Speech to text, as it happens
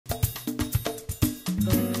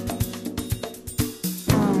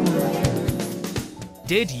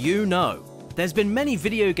Did you know? There's been many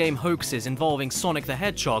video game hoaxes involving Sonic the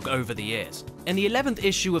Hedgehog over the years. In the 11th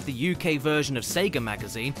issue of the UK version of Sega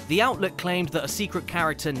magazine, the outlet claimed that a secret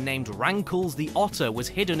character named Rankles the Otter was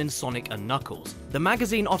hidden in Sonic and Knuckles. The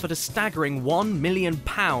magazine offered a staggering £1 million,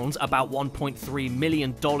 about $1.3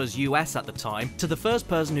 million US at the time, to the first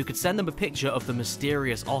person who could send them a picture of the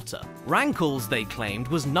mysterious otter. Rankles, they claimed,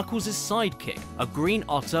 was Knuckles' sidekick, a green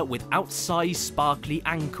otter with outsized sparkly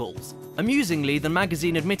ankles. Amusingly, the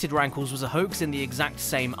magazine admitted Rankles was a hoax in the exact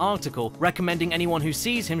same article, recommending anyone who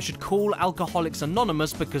sees him should call Alcoholics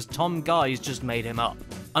Anonymous because Tom Guys just made him up.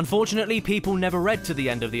 Unfortunately, people never read to the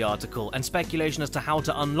end of the article, and speculation as to how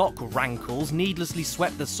to unlock Rankles needlessly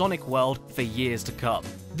swept the Sonic world for years to come.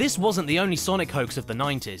 This wasn't the only Sonic hoax of the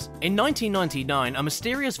 90s. In 1999, a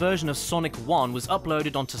mysterious version of Sonic 1 was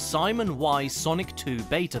uploaded onto Simon Y's Sonic 2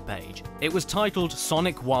 beta page. It was titled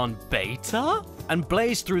Sonic 1 Beta? And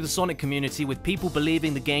blazed through the Sonic community with people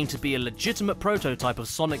believing the game to be a legitimate prototype of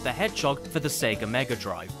Sonic the Hedgehog for the Sega Mega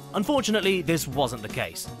Drive. Unfortunately, this wasn't the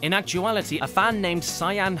case. In actuality, a fan named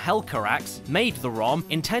Cyan Helcarax made the ROM,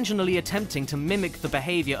 intentionally attempting to mimic the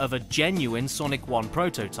behavior of a genuine Sonic 1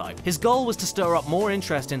 prototype. His goal was to stir up more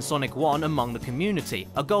interest in Sonic 1 among the community,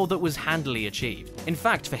 a goal that was handily achieved. In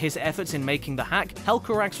fact, for his efforts in making the hack,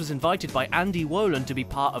 Helcarax was invited by Andy Wolin to be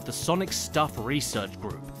part of the Sonic Stuff research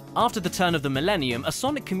group. After the turn of the millennium, a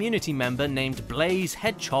Sonic community member named Blaze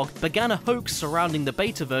Hedgehog began a hoax surrounding the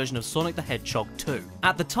beta version of Sonic the Hedgehog 2.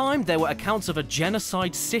 At the time, there were accounts of a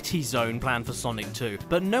genocide city zone planned for Sonic 2,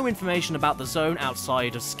 but no information about the zone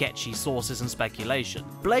outside of sketchy sources and speculation.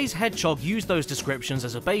 Blaze Hedgehog used those descriptions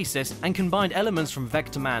as a basis and combined elements from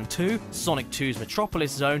Vector Man 2, Sonic 2's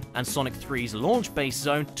Metropolis Zone, and Sonic 3's Launch Base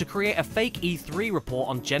Zone to create a fake E3 report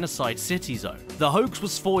on Genocide City Zone. The hoax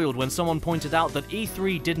was foiled when someone pointed out that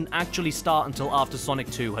E3 didn't actually start until after Sonic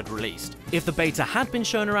 2 had released. If the beta had been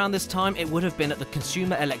shown around this time, it would have been at the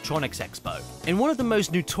Consumer Electronics Expo. In one of the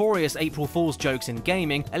most notorious April Fool's jokes in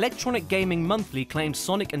gaming, Electronic Gaming Monthly claimed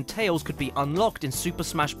Sonic and Tails could be unlocked in Super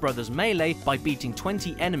Smash Bros. Melee by beating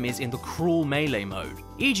 20 enemies in the Cruel Melee mode.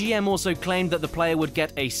 EGM also claimed that the player would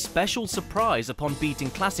get a special surprise upon beating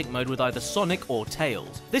Classic mode with either Sonic or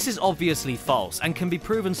Tails. This is obviously false, and can be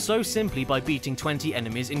proven so simply by beating 20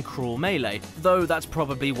 enemies in Cruel Melee, though that's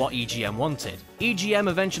probably what EGM wanted. EGM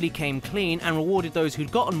eventually came clean and rewarded those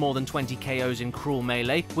who'd gotten more than 20 KOs in Cruel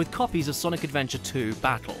Melee with copies of Sonic Adventure 2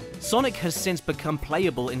 Battle. Sonic has since become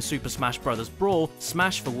playable in Super Smash Bros. Brawl,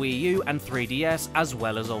 Smash for Wii U and 3DS, as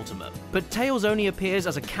well as Ultimate. But Tails only appears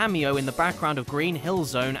as a cameo in the background of Green Hill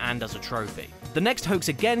Zone and as a trophy. The next hoax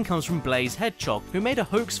again comes from Blaze Hedgehog, who made a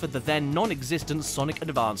hoax for the then non-existent Sonic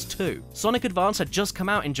Advance 2. Sonic Advance had just come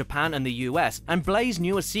out in Japan and the US, and Blaze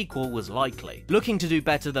knew a sequel was likely. Looking to do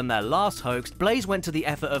better than their last hoax, Blaze went to the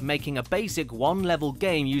effort of making a basic one-level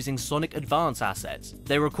game using Sonic Advance assets.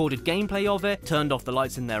 They recorded gameplay of it, turned off the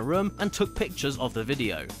lights in their room, and took pictures of the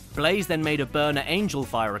video. Blaze then made a burner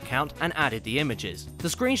Angelfire account and added the images. The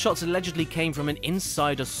screenshots allegedly came from an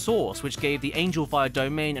insider source, which gave the Angelfire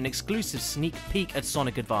domain an exclusive sneak peek at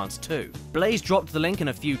Sonic Advance 2. Blaze dropped the link in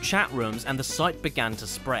a few chat rooms and the site began to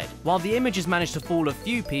spread. While the images managed to fool a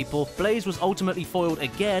few people, Blaze was ultimately foiled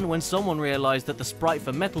again when someone realized that the sprite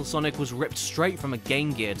for Metal Sonic was ripped straight from a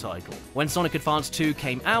Game Gear title. When Sonic Advance 2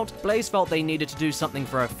 came out, Blaze felt they needed to do something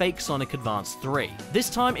for a fake Sonic Advance 3.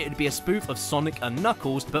 This time it would be a spoof of Sonic and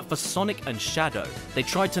Knuckles, but for Sonic and Shadow. They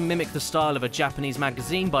tried to mimic the style of a Japanese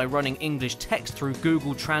magazine by running English text through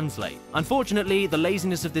Google Translate. Unfortunately, the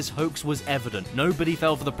laziness of this hoax was evident. Nobody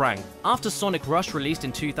fell for the prank. After Sonic Rush released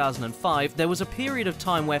in 2005, there was a period of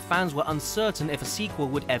time where fans were uncertain if a sequel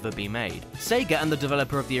would ever be made. Sega and the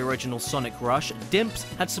developer of the original Sonic Rush, Dimps,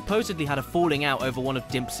 had supposedly had a falling out over one of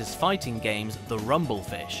Dimps' fighting games, the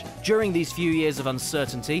Rumblefish. During these few years of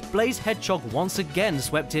uncertainty, Blaze Hedgehog once again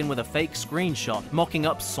swept in with a fake screenshot, mocking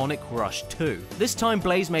up Sonic Rush 2. This time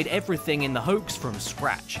Blaze made everything in the hoax from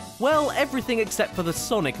scratch. Well, everything except for the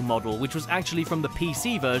Sonic model, which was actually from the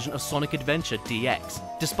PC version of Sonic Adventure DX.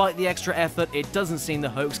 Despite the extra effort, it doesn't seem the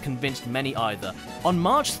hoax convinced many either. On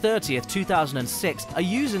March 30th, 2006, a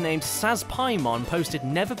user named SazPaimon posted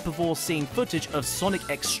never-before-seen footage of Sonic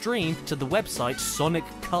Extreme to the website Sonic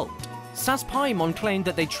Cult. SazPaimon claimed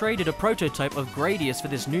that they traded a prototype of Gradius for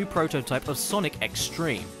this new prototype of Sonic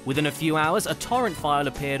Extreme. Within a few hours, a torrent file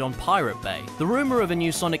appeared on Pirate Bay. The rumor of a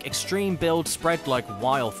new Sonic Extreme build spread like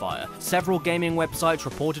wildfire. Several gaming websites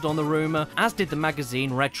reported on the rumor, as did the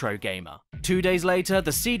magazine Retro Gamer. 2 days later,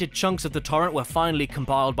 the seeded chunks of the torrent were finally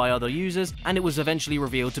compiled by other users, and it was eventually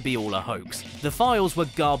revealed to be all a hoax. The files were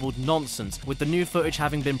garbled nonsense, with the new footage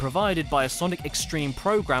having been provided by a Sonic Extreme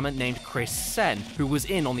programmer named Chris Sen, who was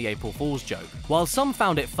in on the April Fool's joke. While some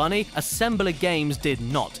found it funny, Assembler Games did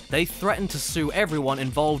not. They threatened to sue everyone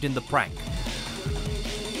involved in the prank.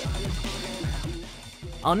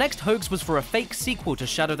 Our next hoax was for a fake sequel to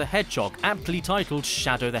Shadow the Hedgehog, aptly titled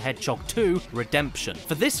Shadow the Hedgehog 2 Redemption.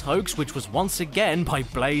 For this hoax, which was once again by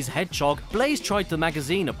Blaze Hedgehog, Blaze tried the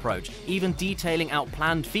magazine approach, even detailing out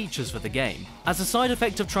planned features for the game. As a side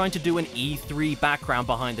effect of trying to do an E3 background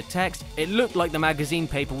behind the text, it looked like the magazine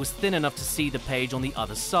paper was thin enough to see the page on the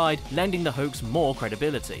other side, lending the hoax more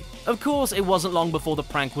credibility. Of course, it wasn't long before the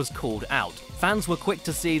prank was called out. Fans were quick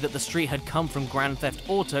to see that the street had come from Grand Theft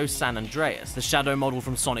Auto San Andreas, the Shadow model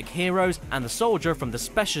from Sonic Heroes, and the Soldier from the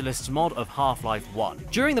Specialists mod of Half-Life 1.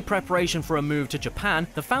 During the preparation for a move to Japan,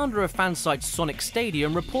 the founder of fansite Sonic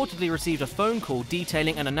Stadium reportedly received a phone call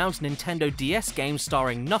detailing an announced Nintendo DS game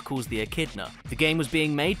starring Knuckles the Echidna. The game was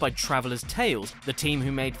being made by Traveler's Tales, the team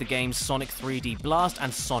who made the games Sonic 3D Blast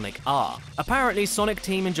and Sonic R. Apparently, Sonic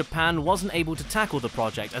Team in Japan wasn't able to tackle the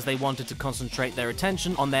project as they wanted to concentrate their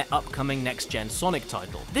attention on their upcoming next-gen Sonic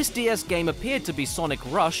title. This DS game appeared to be Sonic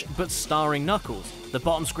Rush, but starring Knuckles. The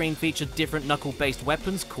bottom screen featured different knuckle-based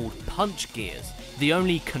weapons called punch gears. The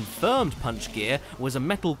only confirmed punch gear was a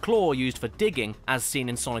metal claw used for digging, as seen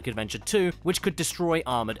in Sonic Adventure 2, which could destroy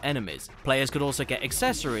armored enemies. Players could also get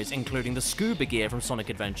accessories, including the scuba gear from Sonic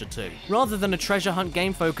Adventure 2. Rather than a treasure hunt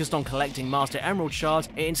game focused on collecting Master Emerald shards,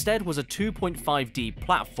 it instead was a 2.5D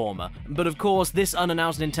platformer. But of course, this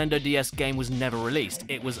unannounced Nintendo DS game was never released.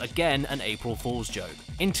 It was again an April Fool's joke.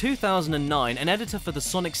 In 2009, an editor for the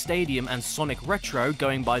Sonic Stadium and Sonic Retro,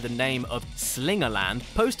 going by the name of Slingerland,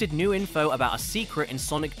 posted new info about a secret in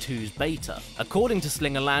Sonic 2's beta. According to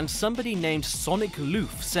Slingerland, somebody named Sonic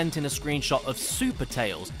Loof sent in a screenshot of Super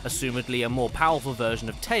Tails, assumedly a more powerful version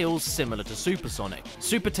of Tails similar to Super Sonic.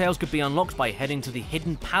 Super Tails could be unlocked by heading to the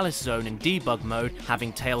Hidden Palace Zone in debug mode,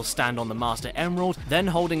 having Tails stand on the Master Emerald, then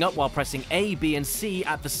holding up while pressing A, B, and C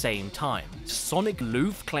at the same time. Sonic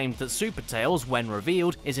Loof claimed that Super Tails, when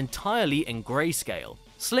revealed, is entirely in grayscale.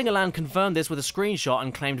 Slingerland confirmed this with a screenshot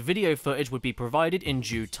and claimed video footage would be provided in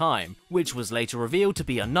due time, which was later revealed to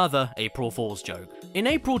be another April Fool's joke. In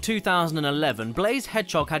April 2011, Blaze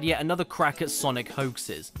Hedgehog had yet another crack at Sonic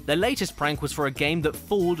hoaxes. Their latest prank was for a game that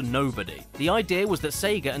fooled nobody. The idea was that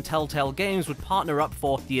Sega and Telltale Games would partner up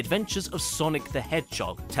for The Adventures of Sonic the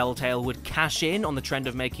Hedgehog. Telltale would cash in on the trend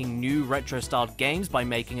of making new retro-styled games by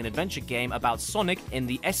making an adventure game about Sonic in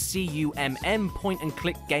the SCUMM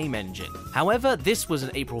point-and-click game engine. However, this was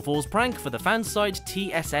an April Fool's prank for the fansite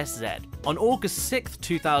TSSZ. On August 6th,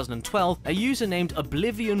 2012, a user named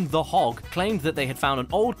Oblivion the Hog claimed that they had found an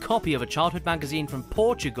old copy of a childhood magazine from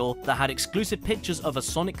Portugal that had exclusive pictures of a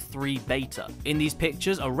Sonic 3 beta. In these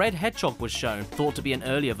pictures, a red hedgehog was shown, thought to be an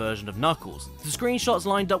earlier version of Knuckles. The screenshots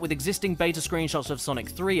lined up with existing beta screenshots of Sonic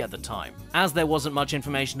 3 at the time. As there wasn't much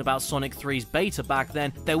information about Sonic 3's beta back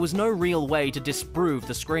then, there was no real way to disprove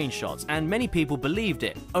the screenshots, and many people believed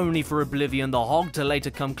it, only for Oblivion the Hog to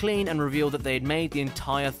later come clean and reveal that they had made the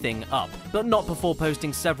entire thing up, but not before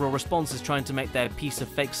posting several responses trying to make their piece of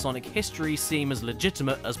fake Sonic history seem as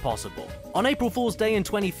legitimate as possible. On April Fool's Day in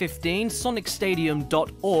 2015,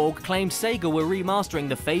 SonicStadium.org claimed Sega were remastering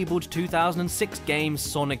the fabled 2006 game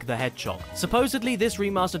Sonic the Hedgehog. Supposedly, this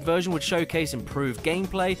remastered version would showcase improved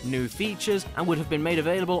gameplay, new features, and would have been made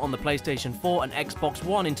available on the PlayStation 4 and Xbox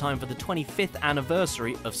One in time for the 25th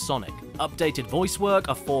anniversary of Sonic. Updated voice work,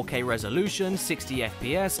 a 4K resolution, 60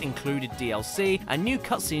 FPS, included DLC, and new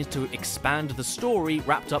cutscenes to expand the story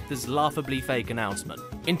wrapped up this laughably fake announcement.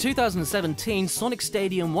 In 2017, Sonic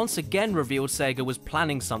Stadium once again revealed Sega was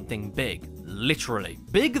planning something big. Literally.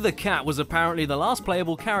 Big the Cat was apparently the last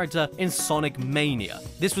playable character in Sonic Mania.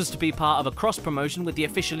 This was to be part of a cross-promotion with the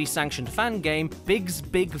officially sanctioned fan game, Big's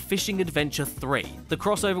Big Fishing Adventure 3. The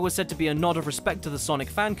crossover was said to be a nod of respect to the Sonic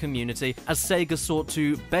fan community, as Sega sought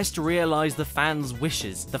to best realize the fans'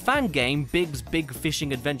 wishes. The fan game, Big's Big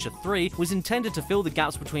Fishing Adventure 3, was intended to fill the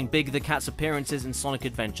gaps between Big the Cat's appearances in Sonic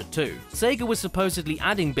Adventure 2. Sega was supposedly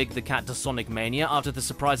adding Big the Cat to Sonic Mania after the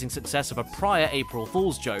surprising success of a prior April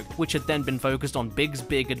Fool's joke, which had then been focused on Big's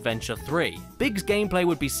Big Adventure 3. Big's gameplay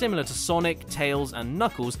would be similar to Sonic, Tails, and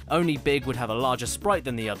Knuckles, only Big would have a larger sprite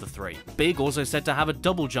than the other three. Big also said to have a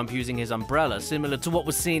double jump using his umbrella, similar to what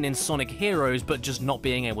was seen in Sonic Heroes, but just not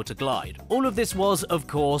being able to glide. All of this was, of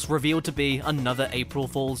course, revealed to be another April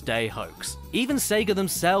Fool's Day hoax. Even Sega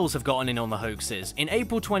themselves have gotten in on the hoaxes. In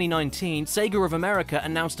April 2019, Sega of America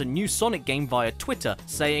announced a new Sonic game via Twitter,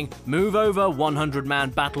 saying, "Move over 100-man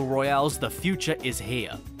battle royales, the future is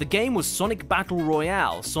here." The game was Sonic Battle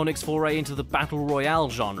Royale, Sonic's foray into the battle royale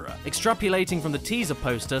genre. Extrapolating from the teaser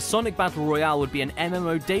poster, Sonic Battle Royale would be an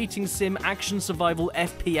MMO dating sim action survival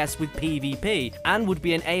FPS with PvP, and would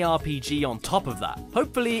be an ARPG on top of that.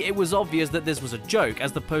 Hopefully it was obvious that this was a joke,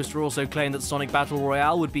 as the poster also claimed that Sonic Battle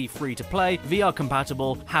Royale would be free to play, VR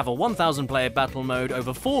compatible, have a 1,000 player battle mode,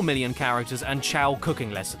 over 4 million characters, and chow cooking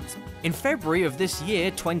lessons. In February of this year,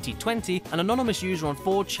 2020, an anonymous user on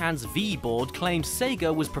 4chan's V-board claimed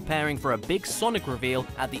Sega was preparing for a big Sonic reveal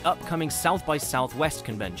at the upcoming South by Southwest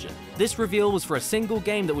convention. This reveal was for a single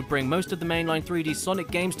game that would bring most of the mainline 3D Sonic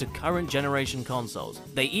games to current generation consoles.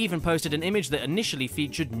 They even posted an image that initially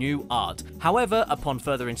featured new art. However, upon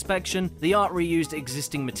further inspection, the art reused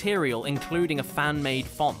existing material, including a fan-made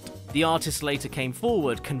font. The artist later came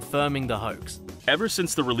forward, confirming the hoax. Ever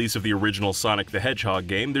since the release of the original Sonic the Hedgehog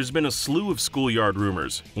game, there's been a slew of schoolyard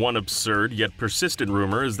rumors. One absurd yet persistent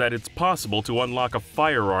rumor is that it's possible to unlock a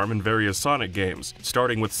firearm in various Sonic games,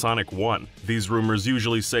 starting with Sonic 1. These rumors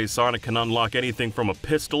usually say Sonic can unlock anything from a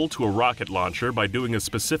pistol to a rocket launcher by doing a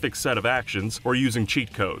specific set of actions or using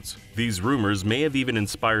cheat codes. These rumors may have even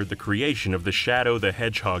inspired the creation of the Shadow the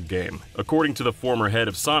Hedgehog game. According to the former head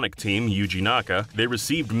of Sonic Team, Yuji Naka, they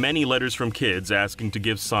received many letters from kids asking to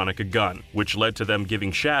give Sonic a gun, which led to them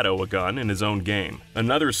giving Shadow a gun in his own game.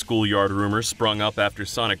 Another schoolyard rumor sprung up after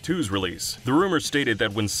Sonic 2's release. The rumor stated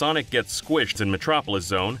that when Sonic gets squished in Metropolis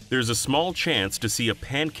Zone, there's a small chance to see a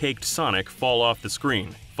pancaked Sonic fall off the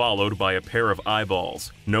screen, followed by a pair of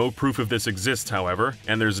eyeballs. No proof of this exists, however,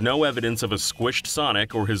 and there's no evidence of a squished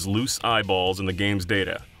Sonic or his loose eyeballs in the game's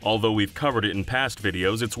data. Although we've covered it in past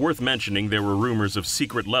videos, it's worth mentioning there were rumors of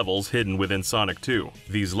secret levels hidden within Sonic 2.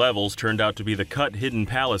 These levels turned out to be the cut Hidden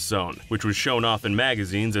Palace Zone, which was shown off in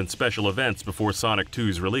magazines and special events before Sonic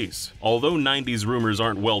 2's release. Although 90s rumors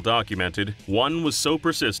aren't well documented, one was so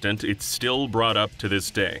persistent it's still brought up to this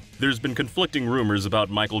day. There's been conflicting rumors about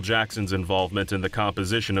Michael Jackson's involvement in the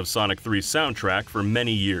composition of Sonic 3's soundtrack for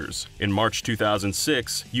many years. In March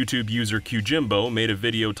 2006, YouTube user QJimbo made a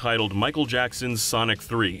video titled Michael Jackson's Sonic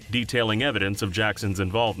 3, detailing evidence of Jackson's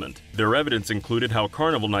involvement. Their evidence included how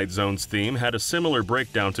Carnival Night Zone's theme had a similar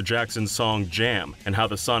breakdown to Jackson's song Jam, and how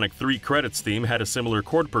the Sonic 3 credits theme had a similar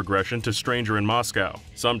chord progression to Stranger in Moscow.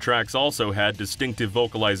 Some tracks also had distinctive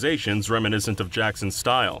vocalizations reminiscent of Jackson's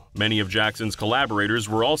style. Many of Jackson's collaborators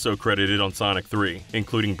were also credited on Sonic 3,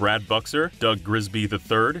 including Brad Buxer, Doug Grisby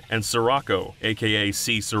III, and Sirocco, aka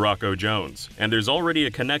C. Sirocco Jones. And there's already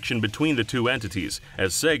a connection between the two entities,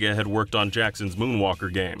 as Sega had worked on Jackson's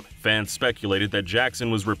Moonwalker game. Fans speculated that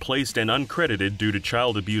Jackson was replaced and uncredited due to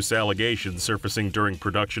child abuse allegations surfacing during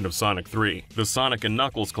production of Sonic 3. The Sonic &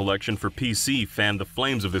 Knuckles collection for PC fanned the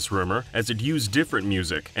flames of this rumor, as it used different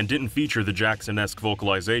music and didn't feature the Jackson-esque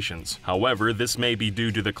vocalizations. However, this may be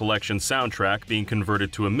due to the collection's soundtrack being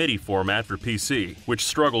converted to a MIDI format for PC, which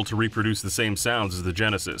struggled to reproduce the same sounds as the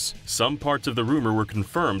Genesis. Some parts of the rumor were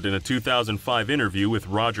confirmed in a 2005 interview with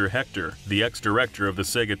Roger Hector, the ex-director of the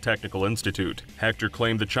Sega Technical Institute. Hector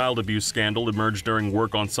claimed the child abuse scandal emerged during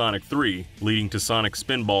work on Sonic 3, leading to Sonic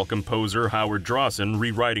Spinball composer Howard Drawson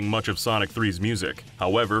rewriting much of Sonic 3's music.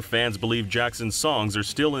 However, fans believe Jackson's songs are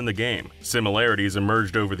still in the game. Similarities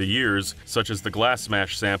emerged over the years, such as the Glass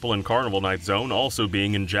Smash sample in Carnival Night Zone also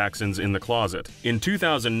being in Jackson's In the Closet. In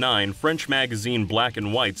 2009, French magazine Black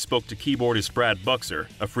and White spoke to keyboardist Brad Buxer,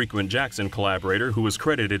 a frequent Jackson collaborator who was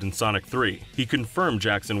credited in Sonic 3. He confirmed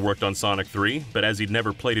Jackson worked on Sonic 3, but as he'd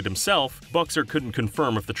never played it himself, Buxer couldn't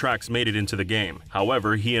confirm if the tracks made it into the game.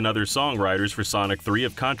 However, he and other songwriters for Sonic 3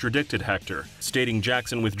 have contradicted Hector, stating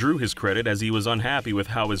Jackson withdrew his credit as he was unhappy with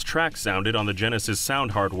how his tracks sounded on the Genesis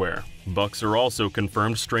sound hardware. Buxer also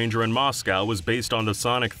confirmed Stranger in Moscow was based on the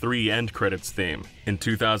Sonic 3 end credits theme. In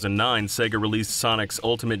 2009, Sega released Sonic's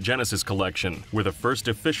Ultimate Genesis Collection, where the first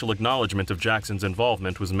official acknowledgement of Jackson's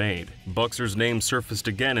involvement was made. Buxer's name surfaced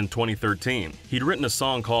again in 2013. He'd written a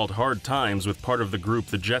song called Hard Times with part of the group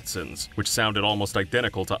The Jetsons, which sounded almost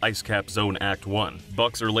identical to Ice Cap Zone Act 1.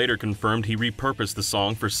 Buxer later confirmed he repurposed the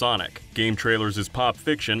song for Sonic. Game Trailers' Pop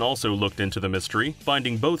Fiction also looked into the mystery,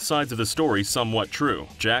 finding both sides of the story somewhat true.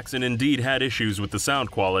 Jackson indeed had issues with the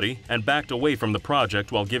sound quality, and backed away from the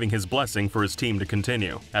project while giving his blessing for his team to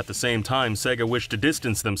continue. At the same time, Sega wished to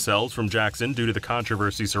distance themselves from Jackson due to the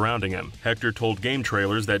controversy surrounding him. Hector told Game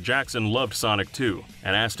Trailers that Jackson loved Sonic 2,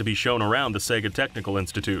 and asked to be shown around the Sega Technical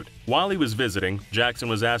Institute. While he was visiting, Jackson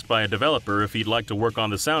was asked by a developer if he'd like to work on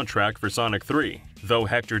the soundtrack for Sonic 3. Though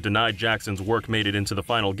Hector denied Jackson's work made it into the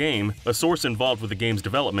final game, a source involved with the game's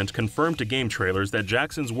development confirmed to game trailers that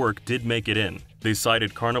Jackson's work did make it in. They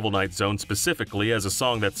cited Carnival Night Zone specifically as a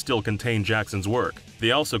song that still contained Jackson's work. They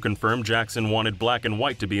also confirmed Jackson wanted Black and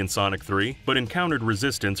White to be in Sonic 3, but encountered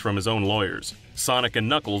resistance from his own lawyers. Sonic &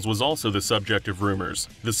 Knuckles was also the subject of rumors.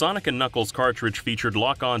 The Sonic & Knuckles cartridge featured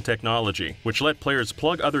lock-on technology, which let players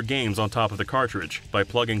plug other games on top of the cartridge. By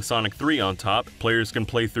plugging Sonic 3 on top, players can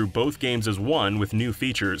play through both games as one with new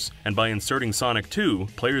features, and by inserting Sonic 2,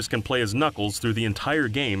 players can play as Knuckles through the entire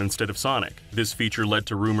game instead of Sonic. This feature led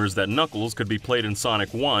to rumors that Knuckles could be played in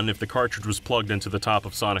Sonic 1 if the cartridge was plugged into the top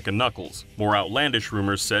of Sonic & Knuckles. More outlandish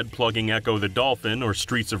rumors said plugging Echo the Dolphin or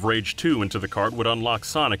Streets of Rage 2 into the cart would unlock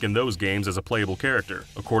Sonic in those games as a playable character.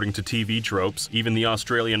 According to TV Tropes, even the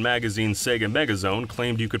Australian magazine Sega Megazone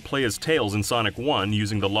claimed you could play as Tails in Sonic 1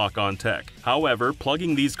 using the lock-on tech. However,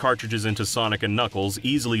 plugging these cartridges into Sonic & Knuckles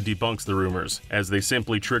easily debunks the rumors, as they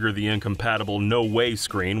simply trigger the incompatible "No Way"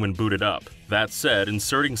 screen when booted up. That said,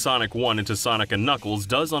 inserting Sonic 1 into Sonic & Knuckles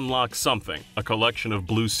does unlock something, a collection of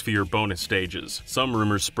Blue Sphere bonus stages. Some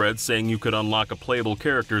rumors spread saying you could unlock a playable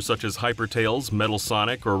character such as Hyper Tails, Metal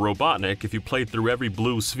Sonic, or Robotnik if you played through every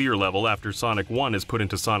Blue Sphere level after Sonic 1 is put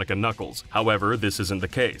into Sonic & Knuckles. However, this isn't the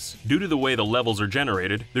case. Due to the way the levels are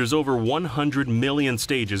generated, there's over 100 million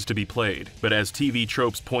stages to be played. But as TV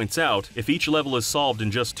Tropes points out, if each level is solved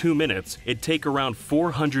in just 2 minutes, it'd take around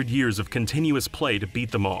 400 years of continuous play to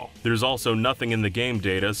beat them all. There's also nothing in the game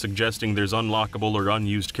data suggesting there's unlockable or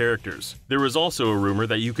unused characters. There was also a rumor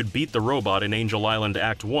that you could beat the robot in Angel Island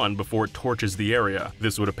Act 1 before it torches the area.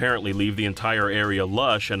 This would apparently leave the entire area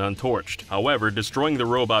lush and untorched. However, destroying the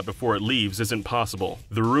robot before it leaves isn't possible.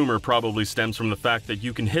 The rumor probably stems from the fact that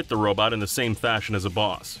you can hit the robot in the same fashion as a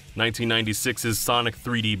boss. 1996's Sonic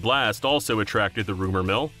 3D Blast also attracted the rumor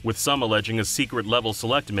mill, with some alleging a secret level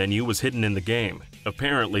select menu was hidden in the game.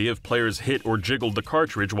 Apparently, if players hit or jiggled the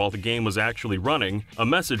cartridge while the game was actually running, a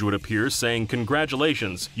message would appear saying,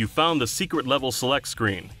 "Congratulations, you found the secret level select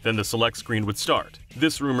screen." Then the select screen would start.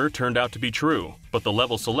 This rumor turned out to be true, but the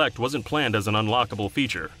level select wasn't planned as an unlockable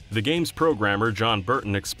feature. The game's programmer, John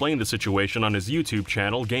Burton, explained the situation on his YouTube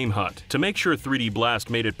channel, Game Hut. To make sure 3D Blast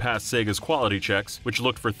made it past Sega's quality checks, which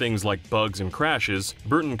looked for things like bugs and crashes,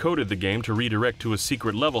 Burton coded the game to redirect to a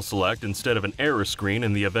secret level select instead of an error screen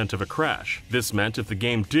in the event of a crash. This meant if the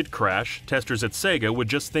game did crash, testers at Sega would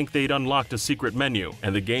just think they'd unlocked a secret menu,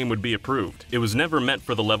 and the game would be approved. It was never meant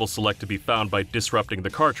for the level select to be found by disrupting the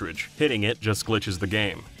cartridge. Hitting it just glitches the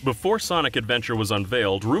game. Before Sonic Adventure was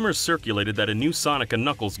unveiled, rumors circulated that a new Sonic &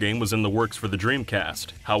 Knuckles game was in the works for the Dreamcast.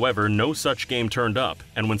 However, no such game turned up,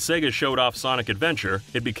 and when Sega showed off Sonic Adventure,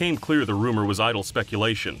 it became clear the rumor was idle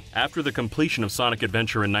speculation. After the completion of Sonic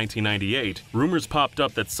Adventure in 1998, rumors popped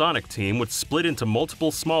up that Sonic Team would split into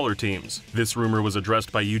multiple smaller teams. This rumor was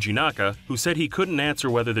addressed by Yuji Naka, who said he couldn't answer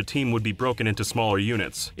whether the team would be broken into smaller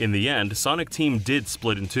units. In the end, Sonic Team did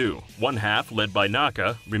split in two. One half, led by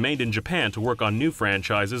Naka, remained in Japan to work on new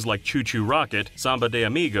franchises like Choo Choo Rocket, Samba de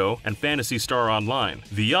Amigo, and Phantasy Star Online.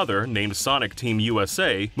 The other, named Sonic Team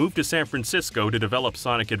USA, moved to San Francisco to develop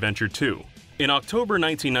Sonic Adventure 2. In October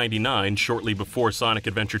 1999, shortly before Sonic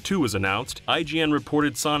Adventure 2 was announced, IGN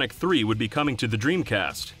reported Sonic 3 would be coming to the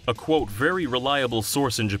Dreamcast. A quote, very reliable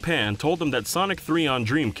source in Japan told them that Sonic 3 on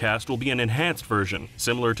Dreamcast will be an enhanced version,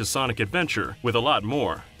 similar to Sonic Adventure, with a lot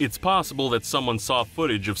more. It's possible that someone saw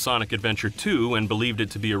footage of Sonic Adventure 2 and believed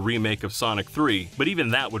it to be a remake of Sonic 3, but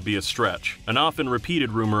even that would be a stretch. An often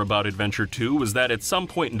repeated rumor about Adventure 2 was that at some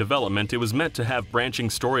point in development it was meant to have branching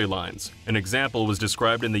storylines. An example was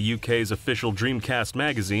described in the UK's official Dreamcast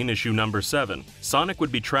magazine, issue number 7. Sonic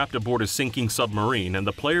would be trapped aboard a sinking submarine, and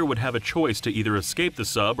the player would have a choice to either escape the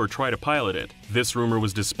sub or try to pilot it. This rumor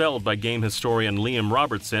was dispelled by game historian Liam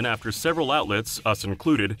Robertson after several outlets, us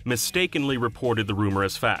included, mistakenly reported the rumor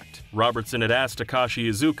as fact. Robertson had asked Takashi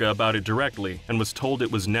Iizuka about it directly, and was told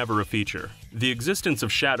it was never a feature. The existence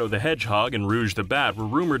of Shadow the Hedgehog and Rouge the Bat were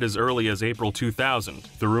rumored as early as April 2000.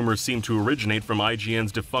 The rumors seemed to originate from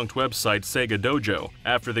IGN's defunct website Sega Dojo,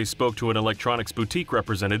 after they spoke to an electronics boutique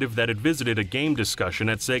representative that had visited a game discussion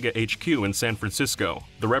at Sega HQ in San Francisco.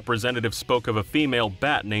 The representative spoke of a female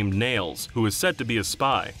bat named Nails, who is said to be a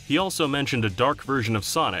spy. He also mentioned a dark version of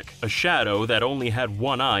Sonic, a shadow that only had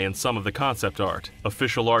one eye in some of the concept art.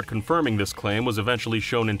 Official art confirming this claim was eventually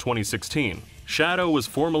shown in 2016. Shadow was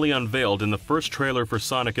formally unveiled in the first trailer for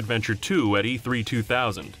Sonic Adventure 2 at E3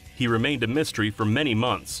 2000. He remained a mystery for many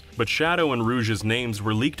months, but Shadow and Rouge's names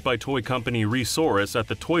were leaked by toy company Resource at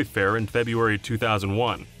the Toy Fair in February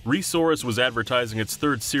 2001. Resource was advertising its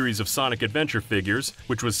third series of Sonic Adventure figures,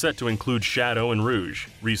 which was set to include Shadow and Rouge.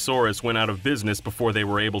 Resource went out of business before they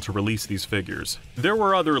were able to release these figures. There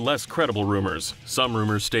were other less credible rumors. Some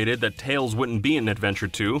rumors stated that Tails wouldn't be in Adventure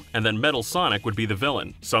 2, and that Metal Sonic would be the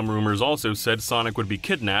villain. Some rumors also said Sonic would be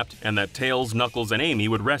kidnapped, and that Tails, Knuckles, and Amy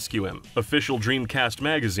would rescue him. Official Dreamcast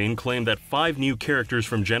magazine claimed that 5 new characters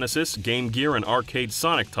from Genesis, Game Gear, and arcade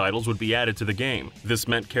Sonic titles would be added to the game. This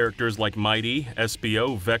meant characters like Mighty,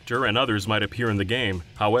 SBO, Vector, and others might appear in the game.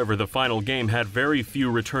 However, the final game had very few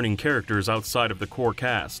returning characters outside of the core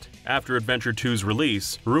cast. After Adventure 2's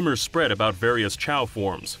release, rumors spread about various Chao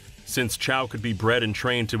forms. Since Chao could be bred and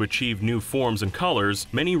trained to achieve new forms and colors,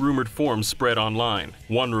 many rumored forms spread online.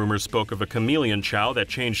 One rumor spoke of a chameleon Chao that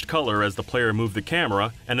changed color as the player moved the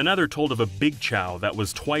camera, and another told of a big Chao that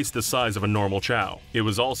was twice the size of a normal Chao. It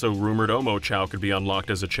was also rumored Omo Chao could be unlocked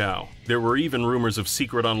as a Chao. There were even rumors of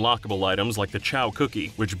secret unlockable items like the Chao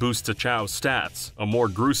cookie, which boosts a Chao's stats. A more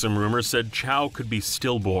gruesome rumor said Chao could be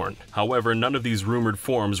stillborn. However, none of these rumored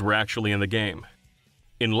forms were actually in the game.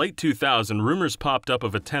 In late 2000, rumors popped up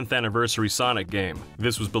of a 10th anniversary Sonic game.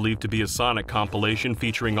 This was believed to be a Sonic compilation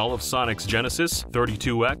featuring all of Sonic's Genesis,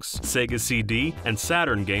 32X, Sega CD, and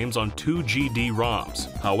Saturn games on 2 GD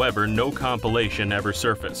ROMs. However, no compilation ever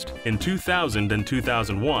surfaced. In 2000 and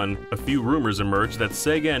 2001, a few rumors emerged that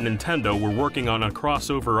Sega and Nintendo were working on a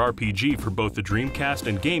crossover RPG for both the Dreamcast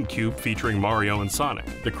and GameCube featuring Mario and Sonic.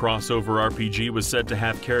 The crossover RPG was said to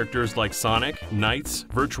have characters like Sonic, Knights,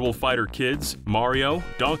 Virtual Fighter Kids, Mario,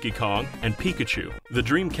 Donkey Kong, and Pikachu. The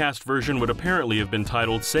Dreamcast version would apparently have been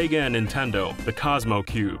titled Sega and Nintendo, the Cosmo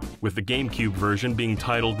Cube, with the GameCube version being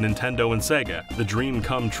titled Nintendo and Sega, the Dream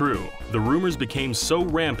Come True. The rumors became so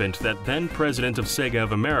rampant that then President of Sega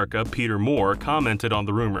of America, Peter Moore, commented on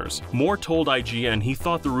the rumors. Moore told IGN he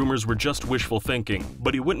thought the rumors were just wishful thinking,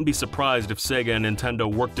 but he wouldn't be surprised if Sega and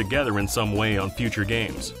Nintendo worked together in some way on future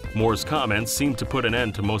games. Moore's comments seemed to put an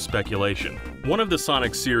end to most speculation. One of the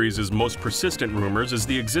Sonic series' most persistent rumors is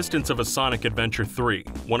the existence of a Sonic Adventure 3.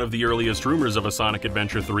 One of the earliest rumors of a Sonic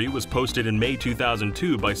Adventure 3 was posted in May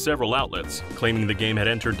 2002 by several outlets, claiming the game had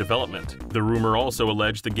entered development. The rumor also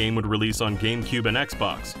alleged the game would release on GameCube and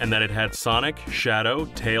Xbox, and that it had Sonic, Shadow,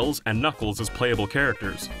 Tails, and Knuckles as playable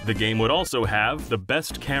characters. The game would also have the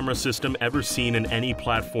best camera system ever seen in any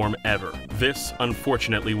platform ever. This,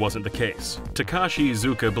 unfortunately, wasn't the case. Takashi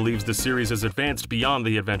Iizuka believes the series has advanced beyond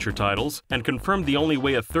the adventure titles, and confirmed the only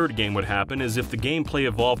way a third game would happen is if the gameplay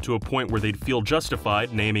evolved to a point where they'd feel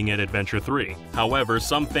justified naming it Adventure 3. However,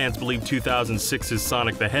 some fans believe 2006's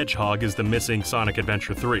Sonic the Hedgehog is the missing Sonic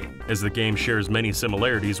Adventure 3, as the game shares many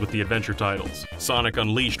similarities with the adventure titles. Sonic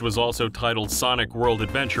Unleashed was also titled Sonic World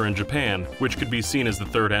Adventure in Japan, which could be seen as the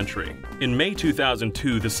third entry. In May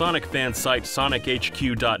 2002, the Sonic fan site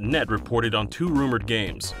SonicHQ.net reported on 2 rumored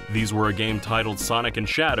games. These were a game titled Sonic and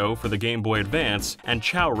Shadow for the Game Boy Advance, and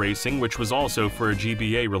Chao Racing, which was also for a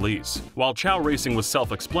GBA release. While Chao Racing was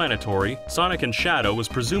self-explanatory, Sonic and Shadow was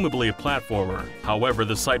presumably a platformer. However,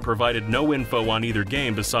 the site provided no info on either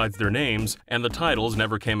game besides their names, and the titles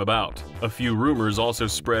never came about. A few rumors also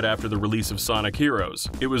spread after the release of Sonic Heroes.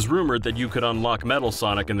 It was rumored that you could unlock Metal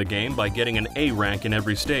Sonic in the game by getting an A rank in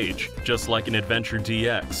every stage, just like in Adventure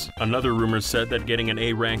DX. Another rumor said that getting an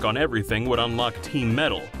A rank on everything would unlock Team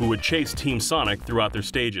Metal, who would chase Team Sonic throughout their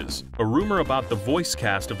stages. A rumor about the voice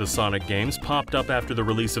cast of the Sonic games popped up after the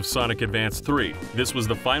release of Sonic Advance 3. This was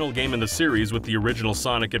the final game in the series with the original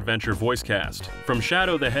Sonic Adventure voice cast. From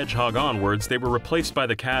Shadow the Hedgehog onwards, they were replaced by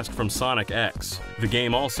the cast from Sonic X. The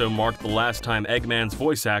game also marked the last time Eggman's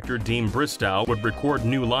voice actor, Dean Bristow, would record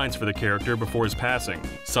new lines for the character before his passing.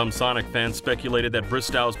 Some Sonic fans speculated that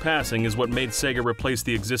Bristow's passing is what made Sega replace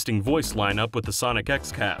the existing voice lineup with the Sonic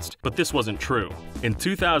X cast, but this wasn't true. In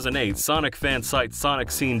 2008, Sonic fan site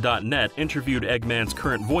SonicScene.net interviewed Eggman's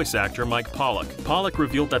current voice actor, Mike Pollock. Pollock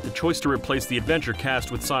revealed that the choice to replace the adventure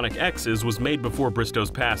cast with Sonic X's was made before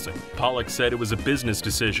Bristow's passing. Pollock said it was a business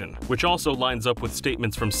decision, which also lines up with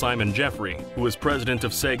statements from Simon Jeffrey, who was president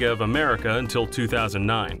of Sega of America until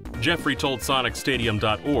 2009. Jeffrey told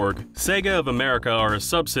SonicStadium.org, "Sega of America are a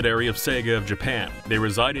subsidiary of Sega of Japan. They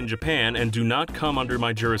reside in Japan and do not come under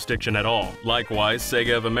my jurisdiction at all. Likewise,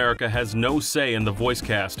 Sega of America has no say in the voice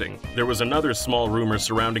casting." There was another small rumor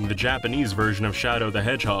surrounding the Japanese version of Shadow the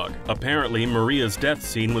Hedgehog. Apparently, Maria's death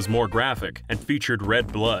scene was more graphic and featured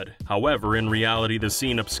red blood. However, in reality, the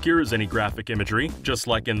scene obscures any graphic imagery, just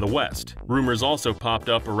like in the West. Rumors also popped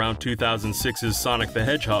up around 2006's Sonic the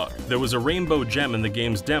Hedgehog. There was a rainbow gem in the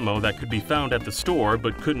game's demo that could be found at the store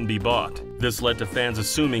but couldn't be bought. This led to fans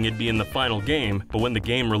assuming it'd be in the final game, but when the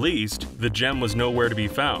game released, the gem was nowhere to be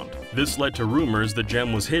found. This led to rumors the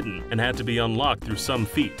gem was hidden and had to be unlocked through some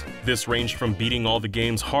feat. This ranged from beating all the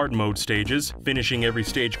game's hard mode stages, finishing every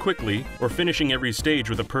stage quickly, or finishing every stage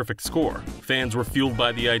with a perfect score. Fans were fueled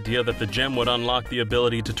by the idea that the gem would unlock the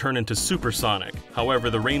ability to turn into Super Sonic. However,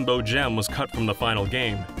 the Rainbow Gem was cut from the final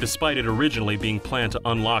game, despite it originally being planned to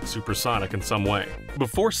unlock Super Sonic in some way.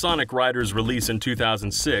 Before Sonic Riders' release in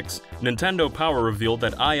 2006, Nintendo Power revealed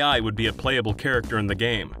that II would be a playable character in the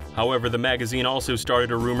game. However, the magazine also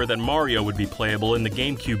started a rumor that Mario would be playable in the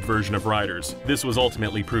GameCube version of Riders. This was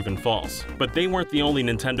ultimately proven false. But they weren't the only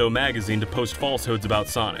Nintendo magazine to post falsehoods about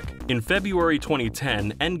Sonic. In February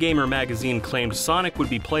 2010, Gamer magazine claimed Sonic would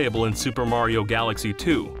be playable in Super Mario Galaxy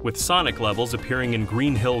 2, with Sonic levels appearing in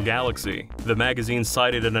Green Hill Galaxy. The magazine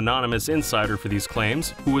cited an anonymous insider for these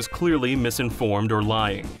claims, who was clearly misinformed or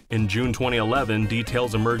lying. In June 2011,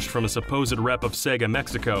 details emerged from a supposed rep of Sega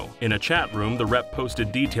Mexico. In a chat room, the rep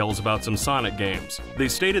posted details about some Sonic games. They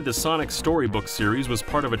stated the Sonic Storybook series was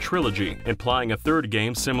part of a trilogy, implying a third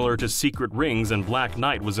game similar to Secret Rings and Black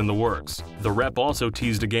Knight was in the works. The rep also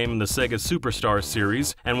teased a game in the Sega Superstars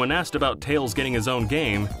series, and when asked about Tails getting his own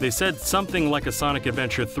game, they said something like a Sonic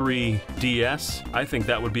Adventure 3 DS. I think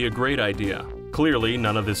that would be a great idea. Clearly,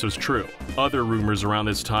 none of this was true. Other rumors around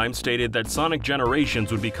this time stated that Sonic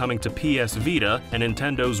Generations would be coming to PS Vita and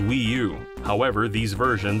Nintendo's Wii U. However, these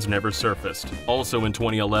versions never surfaced. Also in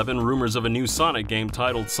 2011, rumors of a new Sonic game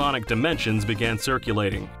titled Sonic Dimensions began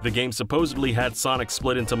circulating. The game supposedly had Sonic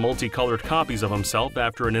split into multicolored copies of himself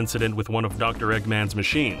after an incident with one of Dr. Eggman's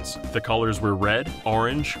machines. The colors were red,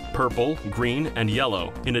 orange, purple, green, and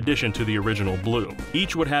yellow, in addition to the original blue.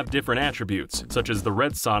 Each would have different attributes, such as the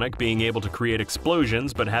red Sonic being able to create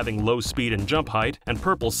explosions but having low speed and jump height, and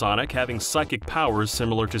purple Sonic having psychic powers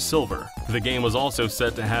similar to Silver. The game was also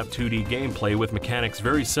set to have 2D gameplay with mechanics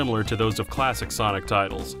very similar to those of classic Sonic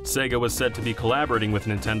titles. Sega was said to be collaborating with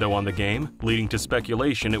Nintendo on the game, leading to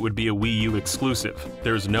speculation it would be a Wii U exclusive.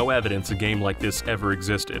 There's no evidence a game like this ever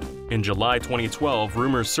existed. In July 2012,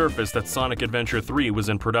 rumors surfaced that Sonic Adventure 3 was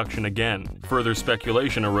in production again. Further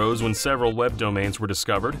speculation arose when several web domains were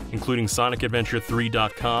discovered, including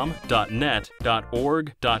sonicadventure3.com, .net,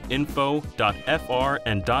 .org, .info, .fr,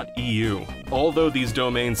 and .eu. Although these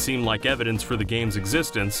domains seem like evidence for the game's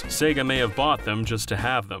existence, Sega may have bought them just to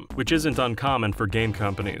have them, which isn't uncommon for game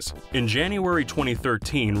companies. In January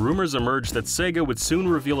 2013, rumors emerged that Sega would soon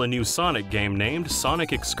reveal a new Sonic game named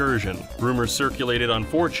Sonic Excursion. Rumors circulated on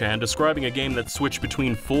 4chan describing a game that switched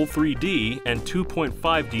between full 3D and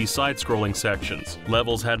 2.5D side-scrolling sections.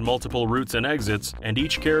 Levels had multiple routes and exits, and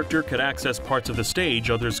each character could access parts of the stage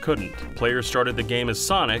others couldn't. Players started the game as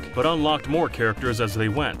Sonic, but unlocked more characters as they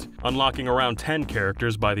went, unlocking around 10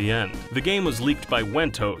 characters by the end. The game was leaked by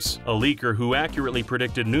Wentos, a leaker who accurately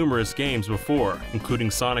predicted numerous games before, including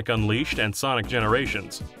Sonic Unleashed and Sonic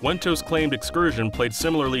Generations. Wentos claimed Excursion played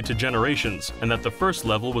similarly to Generations, and that the first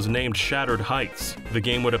level was named Shattered Heights. The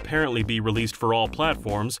game would apparently be released for all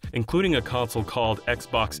platforms, including a console called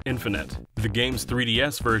Xbox Infinite. The game's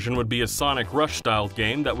 3DS version would be a Sonic Rush-styled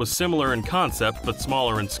game that was similar in concept but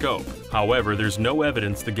smaller in scope. However, there's no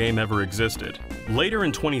evidence the game ever existed. Later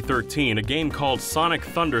in 2013, a game called Sonic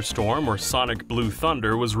Thunderstorm or Sonic Blue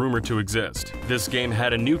Thunder was rumored to exist. This game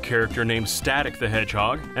had a new character named Sonic the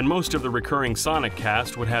Hedgehog, and most of the recurring Sonic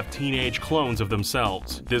cast would have teenage clones of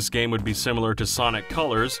themselves. This game would be similar to Sonic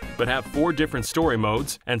Colors, but have 4 different story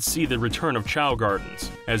modes and see the return of Chow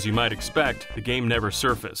Gardens. As you might expect, the game never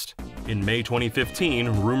surfaced. In May 2015,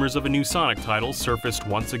 rumors of a new Sonic title surfaced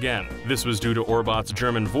once again. This was due to Orbot's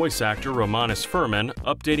German voice actor Romanus Furman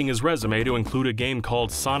updating his resume to include a game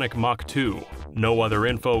called Sonic Mach 2. No other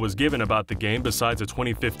info was given about the game besides a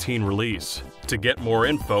 2015 release. To get more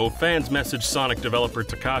info, fans messaged Sonic developer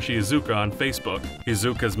Takashi Iizuka on Facebook.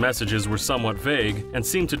 Iizuka's messages were somewhat vague and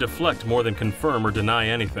seemed to deflect more than confirm or deny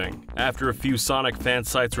anything. After a few Sonic fan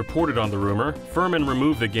sites reported on the rumor, Furman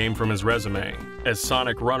removed the game from his resume. As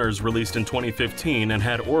Sonic Runners released in 2015 and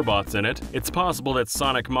had Orbots in it, it's possible that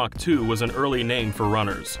Sonic Mach 2 was an early name for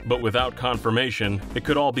Runners, but without confirmation, it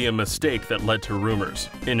could all be a mistake that led to rumors.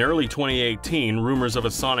 In early 2018, rumors of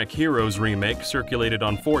a Sonic Heroes remake circulated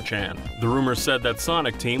on 4chan. The rumor said that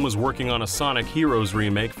Sonic Team was working on a Sonic Heroes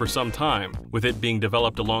remake for some time, with it being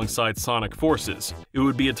developed alongside Sonic Forces. It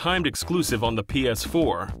would be a timed exclusive on the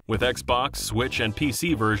PS4, with Xbox, Switch, and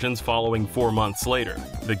PC versions following 4 months later.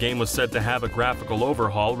 The game was said to have a graphical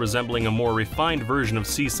overhaul resembling a more refined version of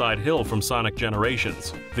Seaside Hill from Sonic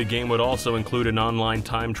Generations. The game would also include an online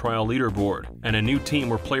time trial leaderboard, and a new team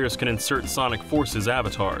where players can insert Sonic Forces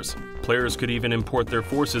avatars. Players could even import their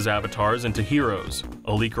Forces avatars into Heroes.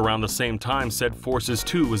 A leak around the same time said Forces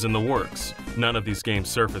 2 was in the works. None of these games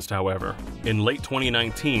surfaced, however. In late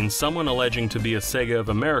 2019, someone alleging to be a Sega of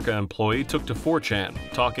America employee took to 4chan,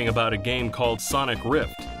 talking about a game called Sonic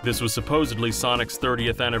Rift. This was supposedly Sonic's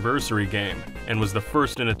 30th anniversary game, and was the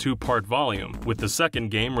first in a two-part volume, with the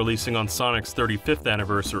second game releasing on Sonic's 35th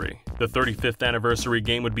anniversary. The 35th anniversary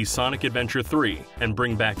game would be Sonic Adventure 3, and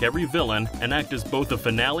bring back every villain and act as both a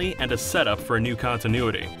finale and a setup for a new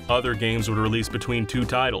continuity. Other games would release between two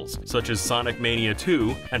titles, such as Sonic Mania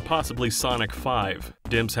 2 and possibly Sonic 5.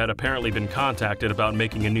 Dimps had apparently been contacted about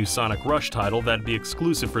making a new Sonic Rush title that'd be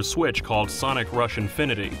exclusive for Switch called Sonic Rush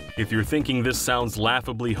Infinity. If you're thinking this sounds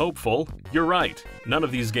laughably hopeful, you're right. None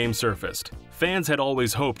of these games surfaced. Fans had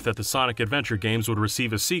always hoped that the Sonic Adventure games would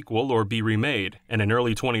receive a sequel or be remade, and in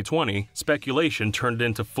early 2020, speculation turned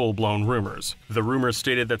into full-blown rumors. The rumors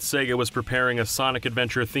stated that Sega was preparing a Sonic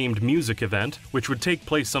Adventure-themed music event, which would take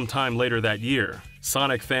place sometime later that year.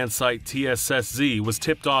 Sonic fan site TSSZ was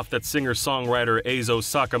tipped off that singer-songwriter Eizo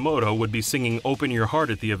Sakamoto would be singing Open Your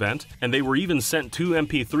Heart at the event, and they were even sent 2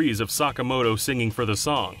 MP3s of Sakamoto singing for the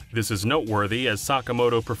song. This is noteworthy as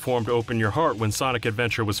Sakamoto performed Open Your Heart when Sonic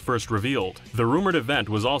Adventure was first revealed. The rumored event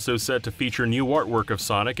was also said to feature new artwork of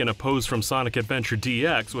Sonic in a pose from Sonic Adventure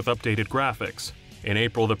DX with updated graphics. In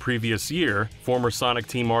April the previous year, former Sonic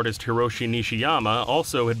Team artist Hiroshi Nishiyama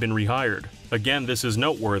also had been rehired. Again, this is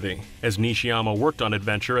noteworthy, as Nishiyama worked on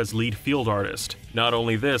Adventure as lead field artist. Not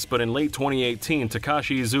only this, but in late 2018,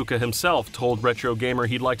 Takashi Iizuka himself told Retro Gamer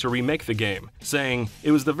he'd like to remake the game, saying,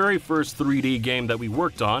 "It was the very first 3D game that we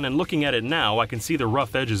worked on, and looking at it now, I can see the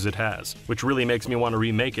rough edges it has, which really makes me want to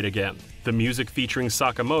remake it again." The music featuring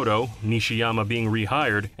Sakamoto, Nishiyama being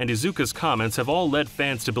rehired, and Iizuka's comments have all led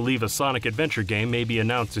fans to believe a Sonic Adventure game may be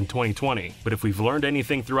announced in 2020. But if we've learned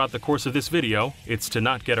anything throughout the course of this video, it's to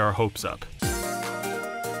not get our hopes up.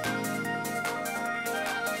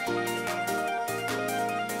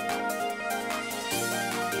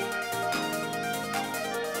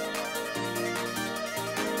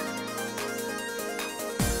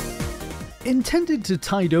 Intended to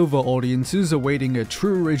tide over audiences awaiting a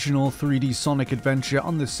true original 3D Sonic adventure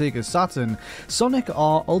on the Sega Saturn, Sonic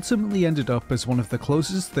R ultimately ended up as one of the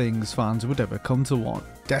closest things fans would ever come to one.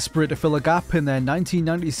 Desperate to fill a gap in their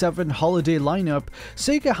 1997 holiday lineup,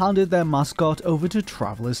 Sega handed their mascot over to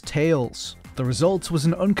Traveller's Tales. The result was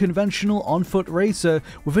an unconventional on-foot racer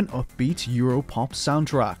with an upbeat Europop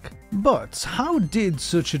soundtrack. But how did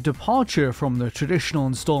such a departure from the traditional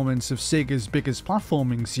installments of Sega's biggest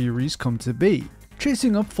platforming series come to be?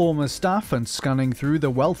 Chasing up former staff and scanning through the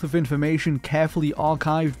wealth of information carefully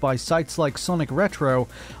archived by sites like Sonic Retro,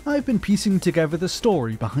 I've been piecing together the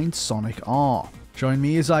story behind Sonic R. Join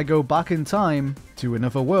me as I go back in time to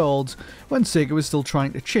another world when Sega was still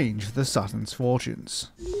trying to change the Saturn's fortunes.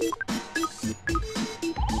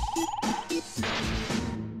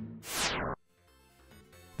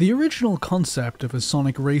 The original concept of a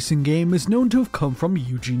Sonic racing game is known to have come from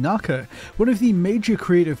Yuji Naka, one of the major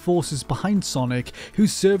creative forces behind Sonic, who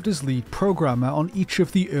served as lead programmer on each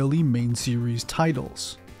of the early main series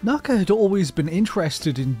titles. Naka had always been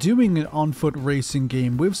interested in doing an on-foot racing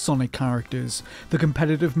game with Sonic characters. The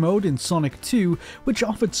competitive mode in Sonic 2, which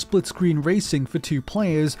offered split-screen racing for 2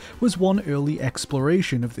 players, was one early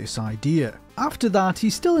exploration of this idea. After that, he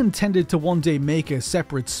still intended to one day make a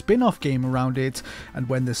separate spin-off game around it, and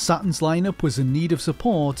when the Saturn's lineup was in need of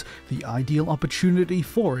support, the ideal opportunity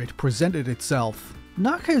for it presented itself.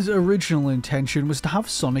 Naka's original intention was to have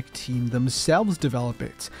Sonic Team themselves develop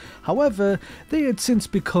it. However, they had since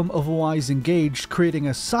become otherwise engaged, creating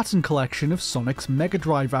a Saturn collection of Sonic's Mega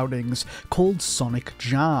Drive outings called Sonic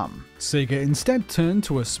Jam. Sega instead turned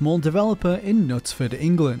to a small developer in Knutsford,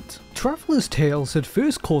 England. Traveller's Tales had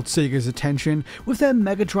first caught Sega's attention with their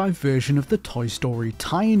Mega Drive version of the Toy Story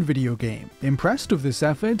tie-in video game. Impressed with this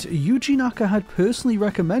effort, Yuji Naka had personally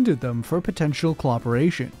recommended them for a potential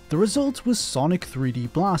collaboration. The result was Sonic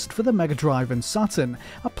 3D Blast for the Mega Drive and Saturn,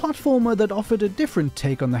 a platformer that offered a different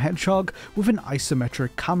take on the Hedgehog with an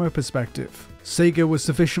isometric camera perspective. Sega was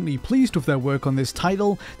sufficiently pleased with their work on this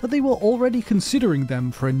title that they were already considering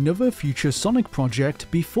them for another future Sonic project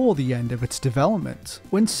before the end of its development.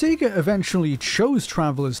 When Sega eventually chose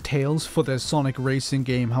Traveller's Tales for their Sonic racing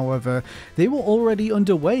game, however, they were already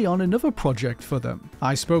underway on another project for them.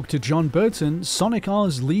 I spoke to John Burton, Sonic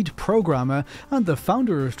R's lead programmer and the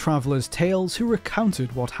founder of Traveller's Tales, who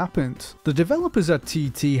recounted what happened. The developers at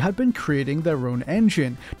TT had been creating their own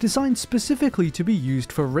engine, designed specifically to be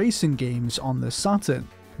used for racing games on the Saturn.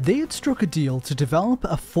 They had struck a deal to develop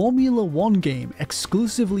a Formula 1 game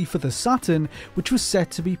exclusively for the Saturn, which was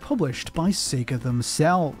set to be published by Sega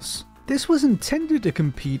themselves. This was intended to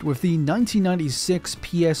compete with the 1996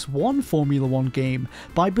 PS1 Formula 1 game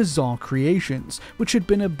by Bizarre Creations, which had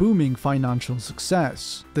been a booming financial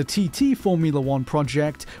success. The TT Formula 1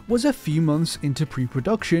 project was a few months into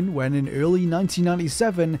pre-production when in early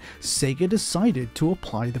 1997, Sega decided to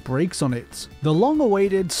apply the brakes on it. The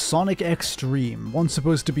long-awaited Sonic X-treme, once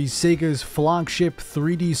supposed to be Sega's flagship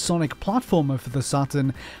 3D Sonic platformer for the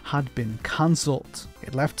Saturn, had been cancelled.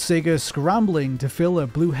 It left Sega scrambling to fill a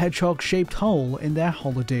blue hedgehog-shaped hole in their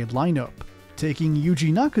holiday lineup. Taking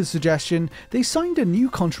Yuji Naka's suggestion, they signed a new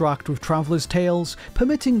contract with Traveller's Tales,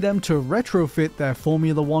 permitting them to retrofit their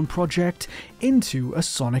Formula 1 project into a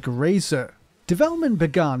Sonic racer. Development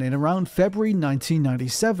began in around February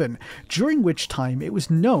 1997, during which time it was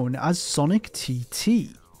known as Sonic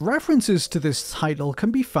TT. References to this title can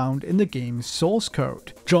be found in the game's source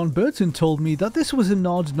code. John Burton told me that this was a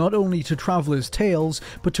nod not only to Traveller's Tales,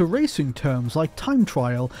 but to racing terms like Time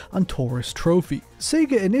Trial and Tourist Trophy.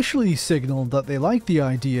 Sega initially signaled that they liked the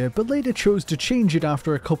idea, but later chose to change it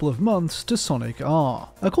after a couple of months to Sonic R.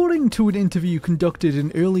 According to an interview conducted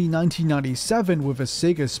in early 1997 with a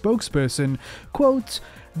Sega spokesperson, quote,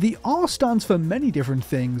 "The R stands for many different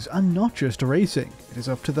things and not just racing. It is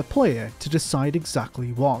up to the player to decide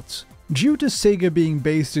exactly what." Due to Sega being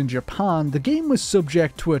based in Japan, the game was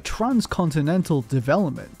subject to a transcontinental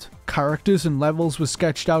development. Characters and levels were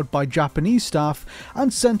sketched out by Japanese staff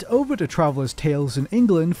and sent over to Traveller's Tales in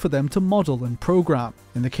England for them to model and program.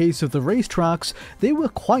 In the case of the racetracks, they were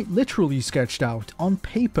quite literally sketched out on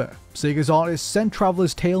paper. Sega's artists sent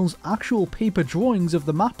Traveller's Tales actual paper drawings of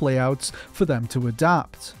the map layouts for them to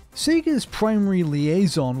adapt. Sega's primary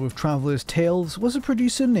liaison with Traveller's Tales was a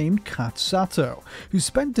producer named Kat Sato, who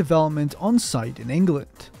spent development on site in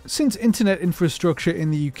England. Since internet infrastructure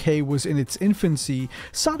in the UK was in its infancy,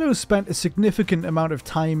 Sato spent a significant amount of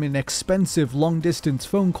time in expensive long-distance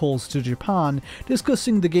phone calls to Japan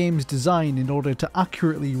discussing the game's design in order to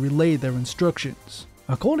accurately relay their instructions.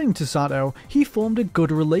 According to Sato, he formed a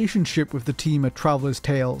good relationship with the team at Traveller's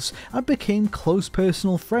Tales and became close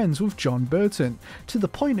personal friends with John Burton, to the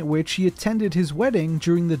point at which he attended his wedding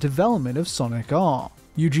during the development of Sonic R.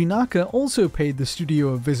 Yuji Naka also paid the studio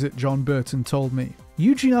a visit, John Burton told me.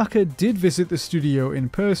 Yuji Naka did visit the studio in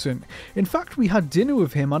person. In fact, we had dinner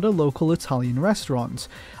with him at a local Italian restaurant.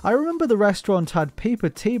 I remember the restaurant had paper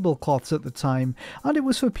tablecloths at the time, and it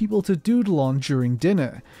was for people to doodle on during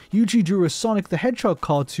dinner. Yuji drew a Sonic the Hedgehog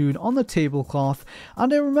cartoon on the tablecloth,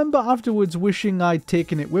 and I remember afterwards wishing I'd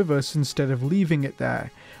taken it with us instead of leaving it there.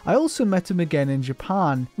 I also met him again in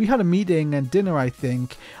Japan. We had a meeting and dinner, I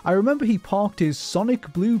think. I remember he parked his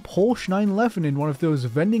Sonic Blue Porsche 911 in one of those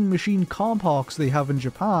vending machine car parks they have in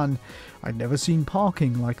Japan. I'd never seen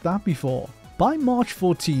parking like that before. By March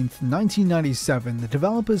 14th, 1997, the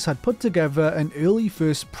developers had put together an early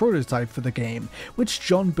first prototype for the game, which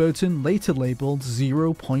John Burton later labelled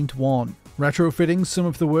 0.1. Retrofitting some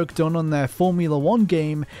of the work done on their Formula 1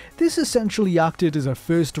 game, this essentially acted as a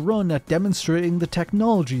first run at demonstrating the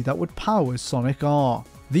technology that would power Sonic R.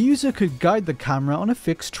 The user could guide the camera on a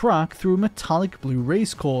fixed track through a metallic blue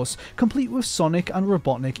racecourse, complete with Sonic and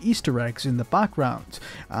Robotnik Easter eggs in the background,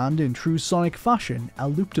 and in true Sonic fashion, a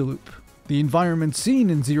loop-de-loop. The environment seen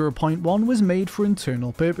in 0.1 was made for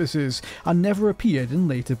internal purposes, and never appeared in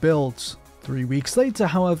later builds. 3 weeks later,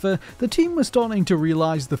 however, the team was starting to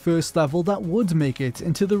realise the first level that would make it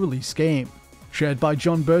into the release game. Shared by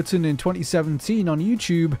John Burton in 2017 on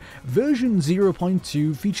YouTube, version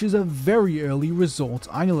 0.2 features a very early resort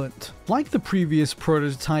island. Like the previous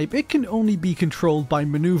prototype, it can only be controlled by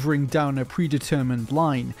maneuvering down a predetermined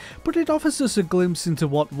line, but it offers us a glimpse into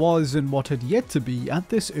what was and what had yet to be at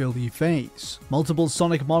this early phase. Multiple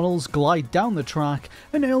Sonic models glide down the track,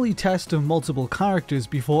 an early test of multiple characters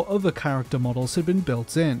before other character models had been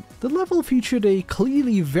built in. The level featured a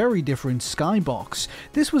clearly very different skybox.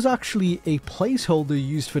 This was actually a placeholder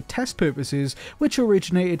used for test purposes, which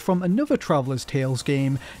originated from another Traveller's Tales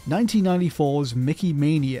game, 1994's Mickey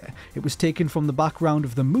Mania. It was taken from the background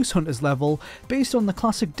of the Moose Hunters level, based on the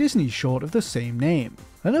classic Disney short of the same name.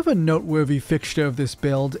 Another noteworthy fixture of this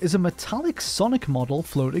build is a metallic Sonic model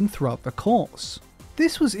floating throughout the course.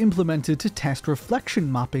 This was implemented to test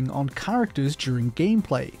reflection mapping on characters during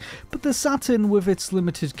gameplay, but the Saturn, with its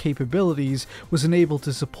limited capabilities, was unable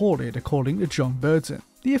to support it, according to John Burton.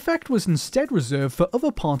 The effect was instead reserved for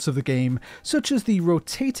other parts of the game, such as the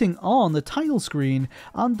rotating R on the title screen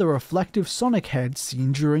and the reflective Sonic head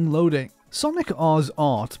seen during loading. Sonic R's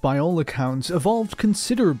art, by all accounts, evolved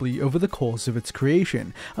considerably over the course of its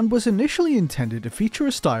creation, and was initially intended to feature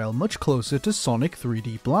a style much closer to Sonic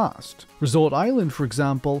 3D Blast. Resort Island, for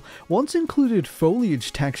example, once included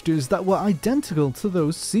foliage textures that were identical to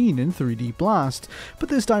those seen in 3D Blast, but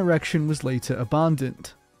this direction was later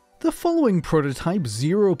abandoned. The following prototype,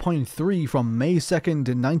 0.3 from May 2nd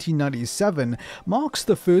in 1997, marks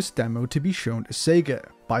the first demo to be shown to Sega.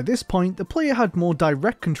 By this point, the player had more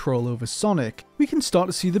direct control over Sonic. We can start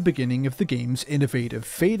to see the beginning of the game's innovative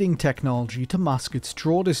fading technology to mask its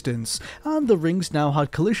draw distance, and the rings now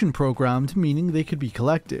had collision programmed, meaning they could be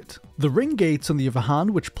collected. The ring gates, on the other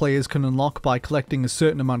hand, which players can unlock by collecting a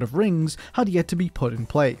certain amount of rings, had yet to be put in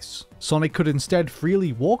place. Sonic could instead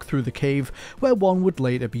freely walk through the cave, where one would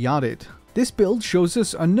later be added. This build shows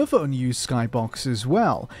us another unused skybox as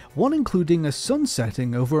well, one including a sun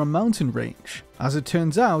setting over a mountain range. As it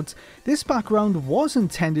turns out, this background was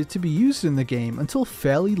intended to be used in the game until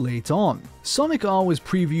fairly late on. Sonic R was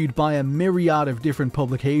previewed by a myriad of different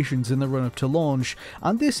publications in the run-up to launch,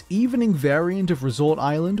 and this evening variant of Resort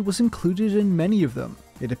Island was included in many of them.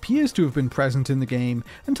 It appears to have been present in the game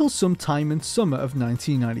until sometime in summer of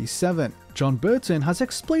 1997. John Burton has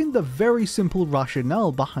explained the very simple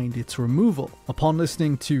rationale behind its removal. Upon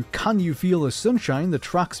listening to Can You Feel the Sunshine, the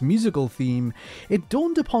track's musical theme, it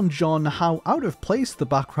dawned upon John how out of place the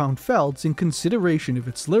background felt in consideration of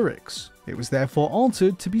its lyrics. It was therefore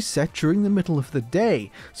altered to be set during the middle of the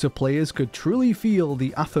day, so players could truly feel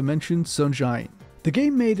the aforementioned sunshine. The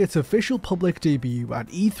game made its official public debut at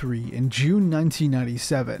E3 in June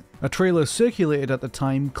 1997. A trailer circulated at the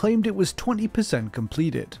time claimed it was 20%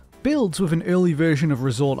 completed. Builds with an early version of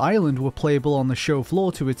Resort Island were playable on the show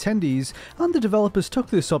floor to attendees, and the developers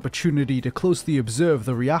took this opportunity to closely observe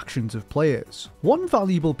the reactions of players. One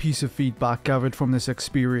valuable piece of feedback gathered from this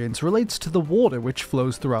experience relates to the water which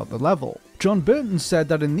flows throughout the level. John Burton said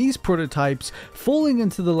that in these prototypes, falling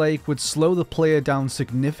into the lake would slow the player down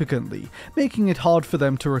significantly, making it hard for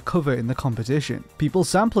them to recover in the competition. People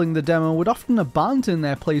sampling the demo would often abandon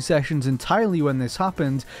their play sessions entirely when this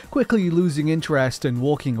happened, quickly losing interest and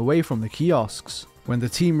walking away from the kiosks. When the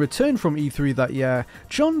team returned from E3 that year,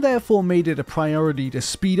 John therefore made it a priority to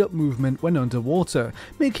speed up movement when underwater,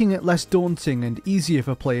 making it less daunting and easier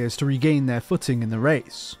for players to regain their footing in the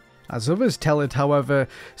race. As others tell it, however,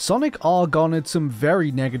 Sonic R garnered some very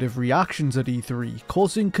negative reactions at E3,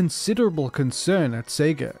 causing considerable concern at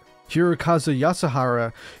Sega. Hirokazu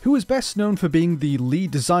Yasuhara, who is best known for being the lead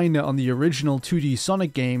designer on the original 2D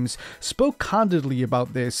Sonic games, spoke candidly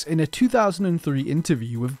about this in a 2003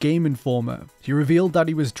 interview with Game Informer. He revealed that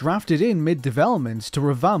he was drafted in mid-development to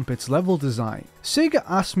revamp its level design. Sega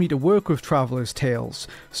asked me to work with Traveler's Tales.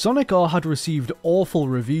 Sonic R had received awful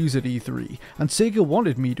reviews at E3, and Sega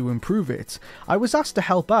wanted me to improve it. I was asked to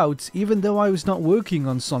help out, even though I was not working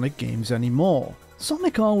on Sonic games anymore.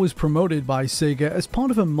 Sonic R was promoted by Sega as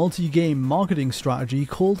part of a multi-game marketing strategy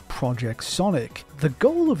called Project Sonic. The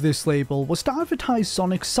goal of this label was to advertise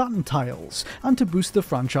Sonic's Saturn titles and to boost the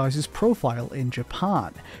franchise's profile in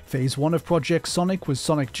Japan. Phase 1 of Project Sonic was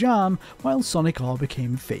Sonic Jam, while Sonic R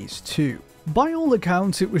became Phase 2. By all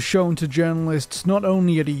accounts, it was shown to journalists not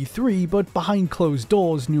only at E3 but behind closed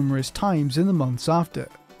doors numerous times in the months after.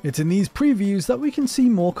 It's in these previews that we can see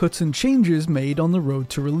more cuts and changes made on the road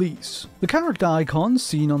to release. The character icons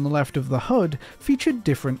seen on the left of the HUD featured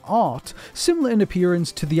different art, similar in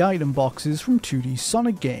appearance to the item boxes from 2D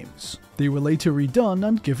Sonic games. They were later redone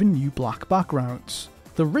and given new black backgrounds.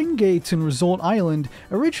 The ring gates in Resort Island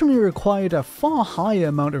originally required a far higher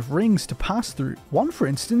amount of rings to pass through. One, for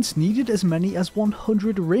instance, needed as many as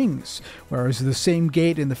 100 rings, whereas the same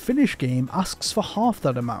gate in the Finish game asks for half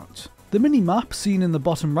that amount. The mini-map seen in the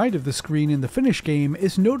bottom right of the screen in the Finish game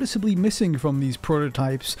is noticeably missing from these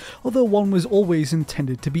prototypes, although one was always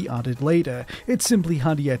intended to be added later, it simply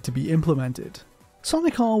had yet to be implemented.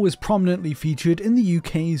 Sonic R was prominently featured in the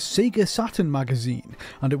UK's Sega Saturn magazine,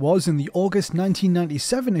 and it was in the August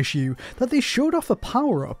 1997 issue that they showed off a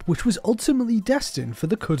power-up which was ultimately destined for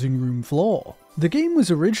the cutting room floor. The game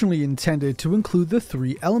was originally intended to include the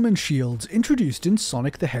 3 element shields introduced in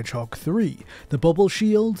Sonic the Hedgehog 3, the Bubble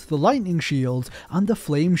Shield, the Lightning Shield, and the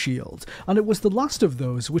Flame Shield, and it was the last of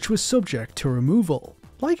those which was subject to removal.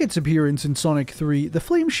 Like its appearance in Sonic 3, the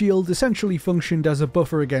Flame Shield essentially functioned as a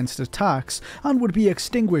buffer against attacks and would be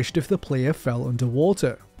extinguished if the player fell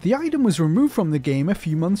underwater. The item was removed from the game a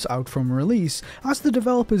few months out from release, as the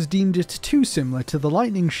developers deemed it too similar to the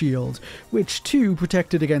lightning shield, which too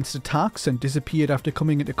protected against attacks and disappeared after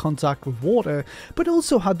coming into contact with water, but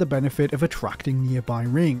also had the benefit of attracting nearby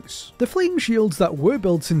rings. The flame shields that were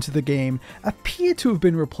built into the game appear to have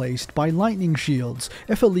been replaced by lightning shields,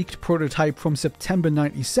 if a leaked prototype from September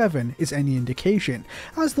 97 is any indication,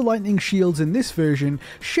 as the lightning shields in this version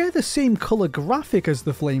share the same colour graphic as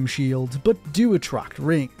the flame shield, but do attract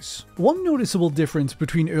rings. One noticeable difference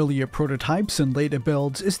between earlier prototypes and later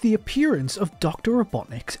builds is the appearance of Dr.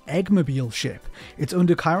 Robotnik's Eggmobile ship. Its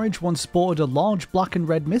undercarriage once sported a large black and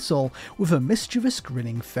red missile with a mischievous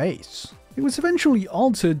grinning face. It was eventually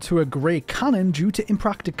altered to a grey cannon due to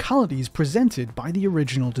impracticalities presented by the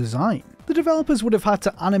original design. The developers would have had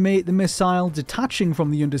to animate the missile detaching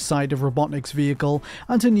from the underside of Robotnik's vehicle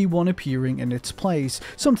and a new one appearing in its place,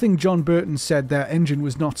 something John Burton said their engine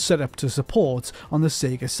was not set up to support on the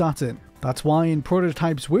Sega Saturn. That's why in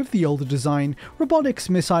prototypes with the older design, Robotnik's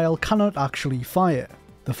missile cannot actually fire.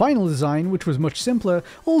 The final design, which was much simpler,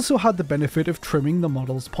 also had the benefit of trimming the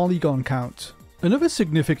model's polygon count. Another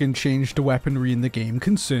significant change to weaponry in the game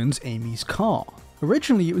concerns Amy's car.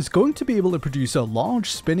 Originally, it was going to be able to produce a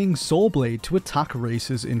large spinning saw blade to attack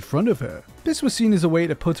racers in front of her. This was seen as a way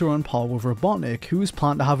to put her on par with Robotnik, who was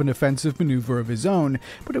planned to have an offensive maneuver of his own,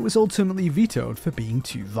 but it was ultimately vetoed for being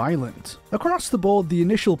too violent. Across the board, the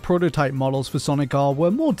initial prototype models for Sonic R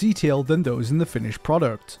were more detailed than those in the finished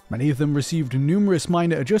product. Many of them received numerous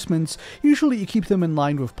minor adjustments, usually to keep them in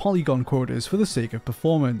line with polygon quotas for the sake of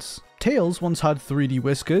performance. Tails once had 3D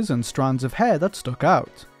whiskers and strands of hair that stuck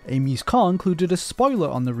out. Amy's car included a spoiler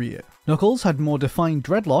on the rear. Knuckles had more defined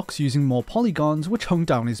dreadlocks using more polygons which hung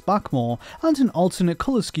down his back more, and an alternate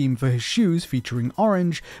colour scheme for his shoes featuring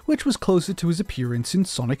orange, which was closer to his appearance in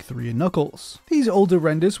Sonic 3 and Knuckles. These older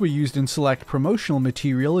renders were used in select promotional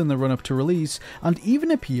material in the run-up to release, and even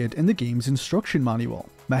appeared in the game's instruction manual.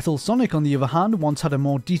 Metal Sonic, on the other hand, once had a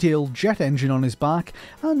more detailed jet engine on his back,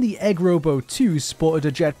 and the Egg Robo 2 sported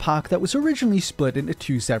a jetpack that was originally split into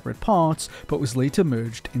two separate parts, but was later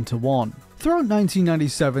merged into one. Throughout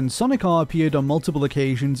 1997, Sonic R appeared on multiple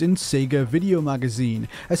occasions in Sega Video Magazine,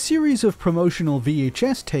 a series of promotional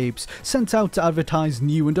VHS tapes sent out to advertise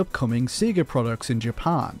new and upcoming Sega products in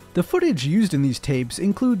Japan. The footage used in these tapes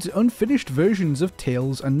includes unfinished versions of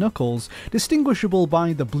Tails and Knuckles, distinguishable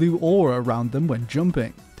by the blue aura around them when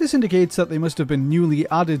jumping. This indicates that they must have been newly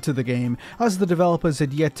added to the game, as the developers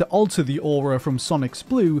had yet to alter the aura from Sonic's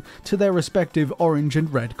blue to their respective orange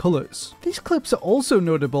and red colours. These clips are also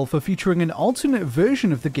notable for featuring an alternate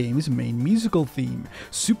version of the game's main musical theme,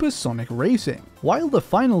 Super Sonic Racing. While the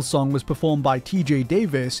final song was performed by Tighe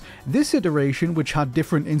Davis, this iteration, which had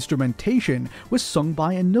different instrumentation, was sung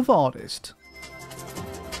by another artist.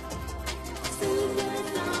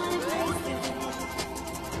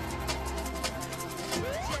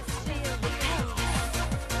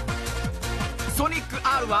 Sonic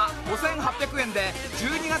R は5800円で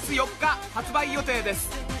12月4日発売予定です。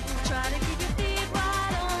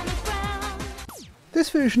This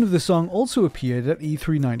version of the song also appeared at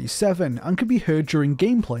E397 and could be heard during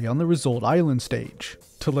gameplay on the Resort Island stage.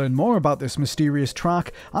 To learn more about this mysterious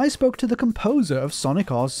track, I spoke to the composer of Sonic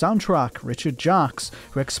R's soundtrack, Richard Jacques,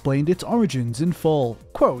 who explained its origins in full.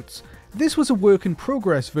 Quote, "This was a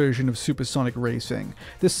work-in-progress version of Super Sonic Racing.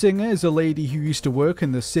 The singer is a lady who used to work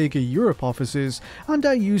in the Sega Europe offices, and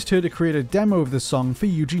I used her to create a demo of the song for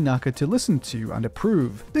Yuji Naka to listen to and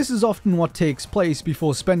approve. This is often what takes place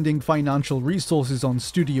before spending financial resources on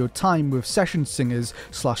studio time with session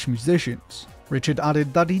singers/musicians. Richard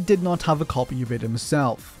added that he did not have a copy of it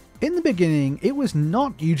himself. In the beginning, it was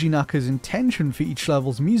not Yuji Naka's intention for each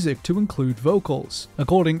level's music to include vocals.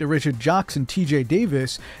 According to Richard Jacques and Tighe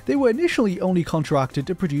Davis, they were initially only contracted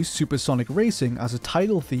to produce Super Sonic Racing as a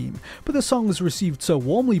title theme, but the song was received so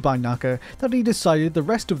warmly by Naka that he decided the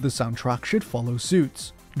rest of the soundtrack should follow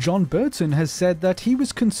suit. John Burton has said that he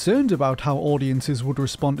was concerned about how audiences would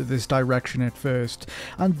respond to this direction at first,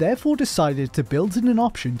 and therefore decided to build in an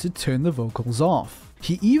option to turn the vocals off.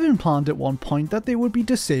 He even planned at one point that they would be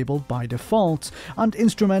disabled by default, and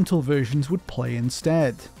instrumental versions would play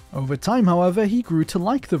instead. Over time, however, he grew to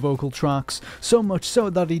like the vocal tracks, so much so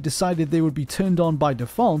that he decided they would be turned on by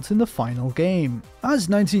default in the final game. As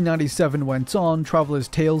 1997 went on, Traveller's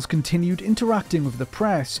Tales continued interacting with the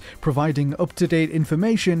press, providing up-to-date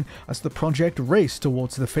information as the project raced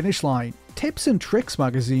towards the finish line. Tips and Tricks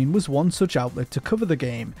magazine was one such outlet to cover the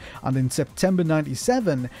game, and in September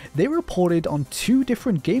 97, they reported on 2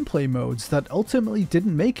 different gameplay modes that ultimately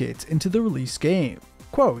didn't make it into the release game.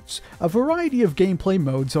 Quote, "A variety of gameplay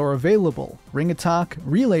modes are available: Ring Attack,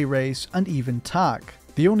 Relay Race, and even Tag.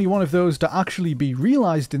 The only one of those to actually be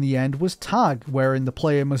realised in the end was Tag, wherein the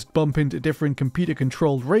player must bump into different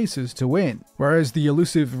computer-controlled races to win. Whereas the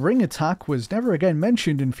elusive ring attack was never again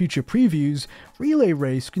mentioned in future previews, Relay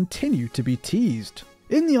Race continued to be teased.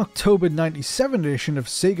 In the October 97 edition of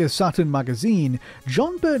Sega Saturn magazine,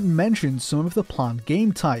 John Burton mentions some of the planned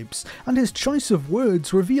game types, and his choice of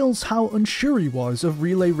words reveals how unsure he was of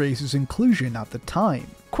Relay Race's inclusion at the time.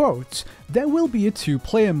 Quote, "There will be a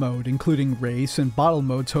 2-player mode, including race and battle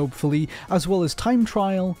modes hopefully, as well as time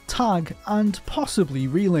trial, tag, and possibly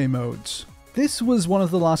relay modes." This was one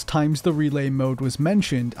of the last times the relay mode was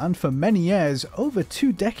mentioned, and for many years, over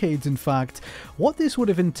 2 decades in fact, what this would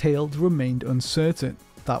have entailed remained uncertain.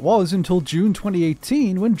 That was until June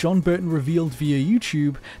 2018 when John Burton revealed via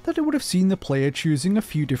YouTube that it would have seen the player choosing a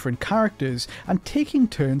few different characters and taking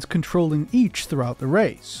turns controlling each throughout the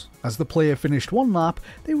race. As the player finished one lap,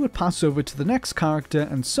 they would pass over to the next character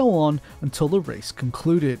and so on until the race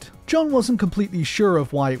concluded. John wasn't completely sure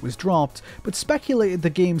of why it was dropped, but speculated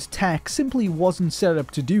the game's tech simply wasn't set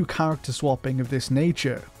up to do character swapping of this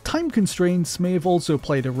nature. Time constraints may have also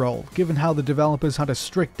played a role, given how the developers had a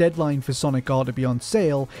strict deadline for Sonic R to be on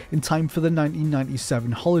sale in time for the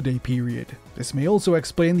 1997 holiday period. This may also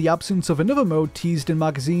explain the absence of another mode teased in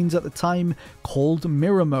magazines at the time, called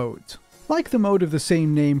Mirror Mode. Like the mode of the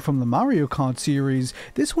same name from the Mario Kart series,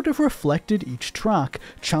 this would have reflected each track,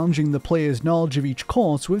 challenging the player's knowledge of each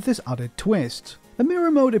course with this added twist. A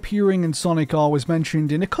mirror mode appearing in Sonic R was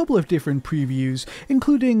mentioned in a couple of different previews,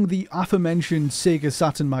 including the aforementioned Sega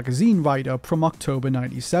Saturn magazine write-up from October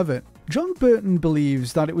 97. John Burton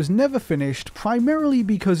believes that it was never finished primarily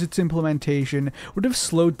because its implementation would have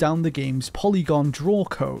slowed down the game's polygon draw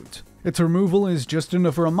code. Its removal is just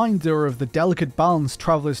another reminder of the delicate balance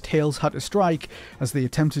Traveller's Tales had to strike as they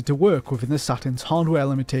attempted to work within the Saturn's hardware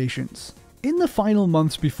limitations. In the final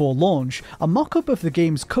months before launch, a mock-up of the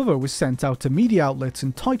game's cover was sent out to media outlets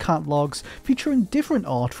and toy catalogs featuring different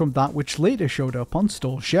art from that which later showed up on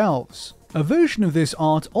store shelves. A version of this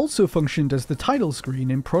art also functioned as the title screen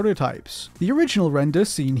in prototypes. The original render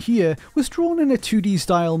seen here was drawn in a 2D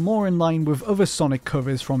style more in line with other Sonic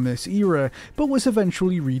covers from this era, but was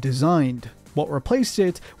eventually redesigned. What replaced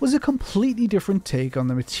it was a completely different take on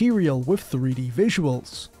the material with 3D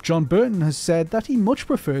visuals. John Burton has said that he much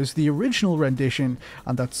prefers the original rendition,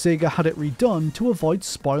 and that Sega had it redone to avoid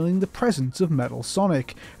spoiling the presence of Metal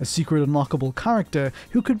Sonic, a secret unlockable character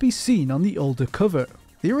who could be seen on the older cover.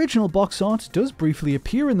 The original box art does briefly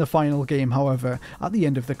appear in the final game, however, at the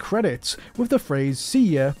end of the credits, with the phrase "See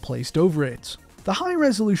ya" placed over it. The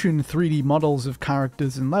high-resolution 3D models of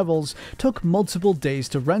characters and levels took multiple days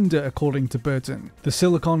to render, according to Burton. The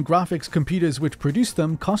Silicon graphics computers which produced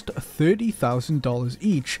them cost $30,000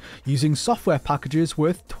 each, using software packages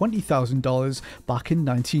worth $20,000 back in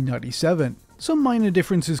 1997. Some minor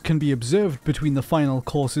differences can be observed between the final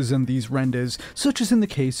courses and these renders, such as in the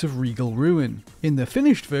case of Regal Ruin. In the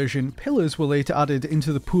finished version, pillars were later added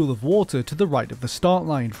into the pool of water to the right of the start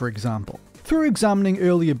line, for example. Through examining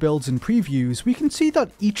earlier builds and previews, we can see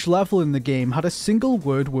that each level in the game had a single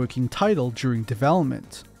word working title during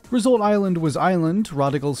development. Resort Island was Island,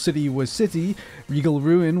 Radical City was City, Regal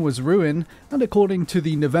Ruin was Ruin, and according to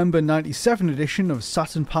the November 97 edition of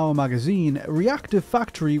Saturn Power magazine, Reactive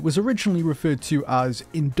Factory was originally referred to as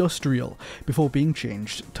Industrial, before being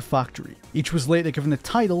changed to Factory. Each was later given a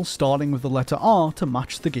title starting with the letter R to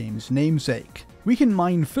match the game's namesake. We can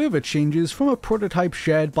mine further changes from a prototype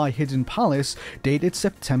shared by Hidden Palace dated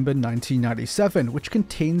September 1997, which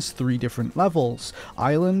contains 3 different levels: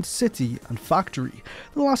 Island, City, and Factory,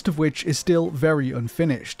 the last of which is still very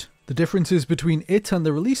unfinished. The differences between it and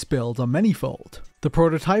the release build are manifold. The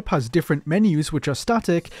prototype has different menus which are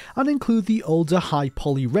static and include the older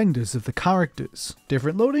high-poly renders of the characters.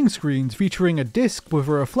 Different loading screens featuring a disc with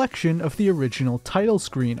a reflection of the original title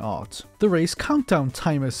screen art. The race countdown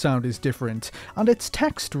timer sound is different, and its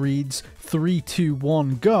text reads 3, 2,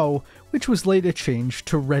 1, go, which was later changed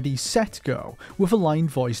to Ready, Set, Go, with a line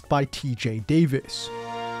voiced by TJ Davis.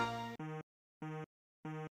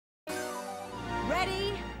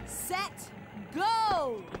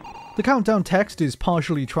 The countdown text is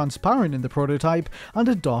partially transparent in the prototype and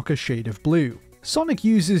a darker shade of blue. Sonic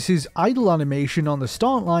uses his idle animation on the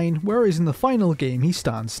start line, whereas in the final game he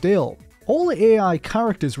stands still. All AI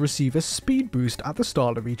characters receive a speed boost at the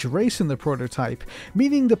start of each race in the prototype,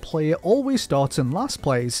 meaning the player always starts in last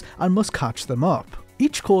place and must catch them up.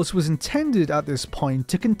 Each course was intended at this point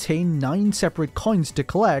to contain 9 separate coins to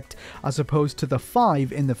collect, as opposed to the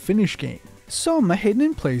 5 in the finish game. Some are hidden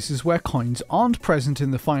in places where coins aren't present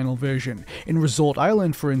in the final version. In Resort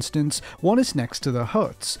Island, for instance, one is next to the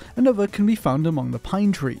huts, another can be found among the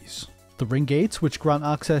pine trees. The ring gates, which grant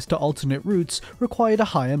access to alternate routes, required a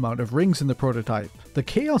high amount of rings in the prototype. The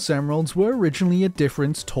Chaos Emeralds were originally a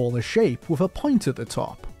different, taller shape with a point at the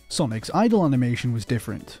top. Sonic's idle animation was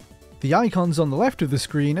different. The icons on the left of the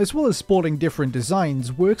screen, as well as sporting different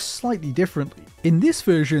designs, work slightly differently. In this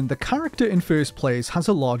version, the character in first place has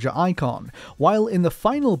a larger icon, while in the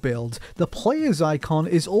final build, the player's icon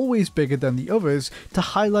is always bigger than the others to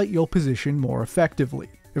highlight your position more effectively.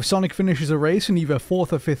 If Sonic finishes a race in either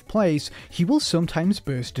 4th or 5th place, he will sometimes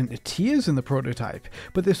burst into tears in the prototype,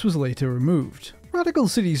 but this was later removed. Radical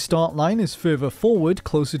City's start line is further forward,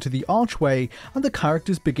 closer to the archway, and the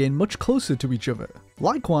characters begin much closer to each other.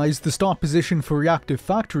 Likewise, the start position for Reactive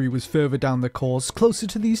Factory was further down the course, closer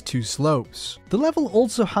to these two slopes. The level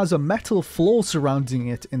also has a metal floor surrounding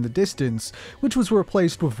it in the distance, which was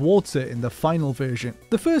replaced with water in the final version.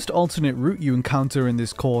 The first alternate route you encounter in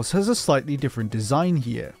this course has a slightly different design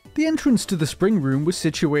here. The entrance to the spring room was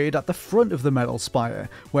situated at the front of the metal spire,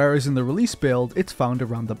 whereas in the release build it's found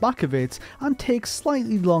around the back of it and takes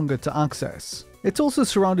slightly longer to access. It's also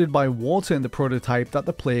surrounded by water in the prototype that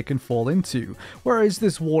the player can fall into, whereas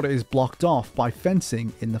this water is blocked off by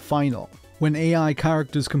fencing in the final. When AI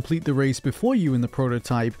characters complete the race before you in the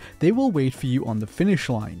prototype, they will wait for you on the finish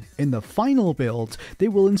line. In the final build, they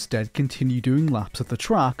will instead continue doing laps of the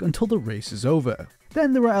track until the race is over.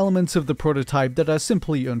 Then there are elements of the prototype that are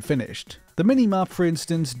simply unfinished. The minimap, for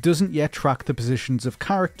instance, doesn't yet track the positions of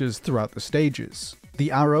characters throughout the stages. The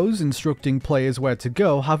arrows instructing players where to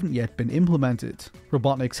go haven't yet been implemented.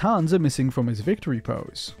 Robotnik's hands are missing from his victory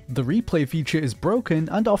pose. The replay feature is broken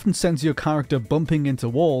and often sends your character bumping into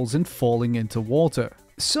walls and falling into water.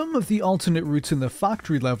 Some of the alternate routes in the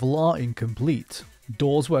factory level are incomplete.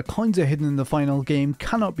 Doors where coins are hidden in the final game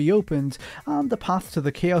cannot be opened, and the path to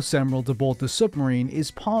the Chaos Emerald aboard the submarine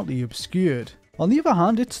is partly obscured. On the other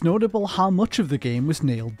hand, it's notable how much of the game was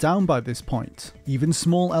nailed down by this point. Even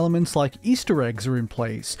small elements like Easter eggs are in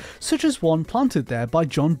place, such as one planted there by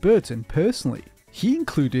John Burton personally. He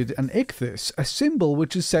included an ichthus, a symbol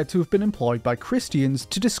which is said to have been employed by Christians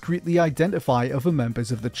to discreetly identify other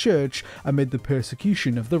members of the church amid the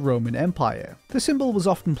persecution of the Roman Empire. The symbol was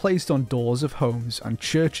often placed on doors of homes and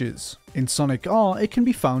churches. In Sonic R, it can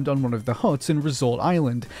be found on one of the huts in Resort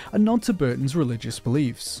Island, a nod to Burton's religious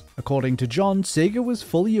beliefs. According to John, Sega was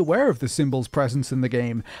fully aware of the symbol's presence in the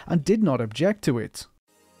game and did not object to it.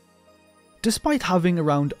 Despite having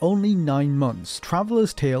around only 9 months,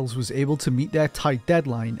 Traveller's Tales was able to meet their tight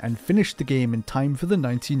deadline and finish the game in time for the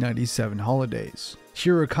 1997 holidays.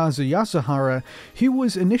 Hirokazu Yasuhara, who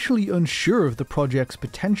was initially unsure of the project's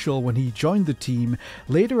potential when he joined the team,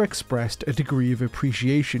 later expressed a degree of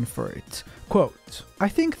appreciation for it. Quote, "I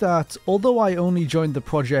think that, although I only joined the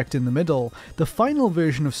project in the middle, the final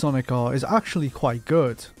version of Sonic R is actually quite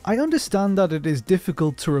good. I understand that it is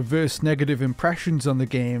difficult to reverse negative impressions on the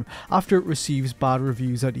game after it receives bad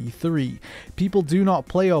reviews at E3. People do not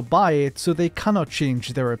play or buy it, so they cannot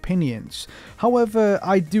change their opinions. However,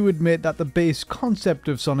 I do admit that the base concept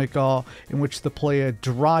of Sonic R, in which the player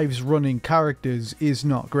drives running characters, is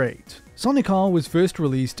not great." Sonic R was first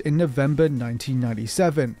released in November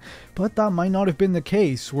 1997, but that might not have been the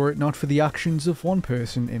case were it not for the actions of one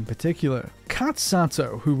person in particular. Kat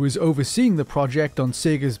Sato, who was overseeing the project on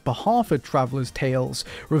Sega's behalf at Traveller's Tales,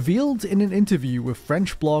 revealed in an interview with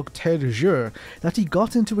French blog Terre de Jeu that he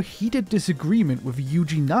got into a heated disagreement with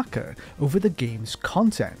Yuji Naka over the game's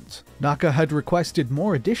content. Naka had requested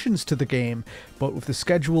more additions to the game, but with the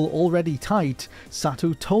schedule already tight,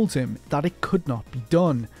 Sato told him that it could not be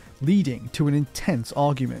done, leading to an intense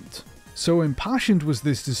argument. So impassioned was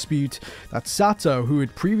this dispute that Sato, who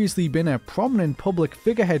had previously been a prominent public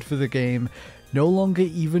figurehead for the game, no longer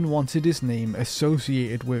even wanted his name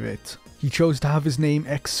associated with it. He chose to have his name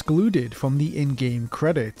excluded from the in-game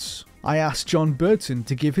credits. I asked John Burton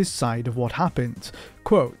to give his side of what happened.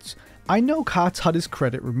 Quote, "I know Kat had his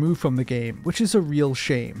credit removed from the game, which is a real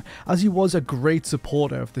shame, as he was a great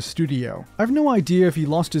supporter of the studio. I've no idea if he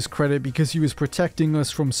lost his credit because he was protecting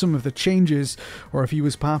us from some of the changes, or if he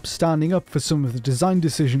was perhaps standing up for some of the design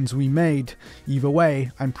decisions we made. Either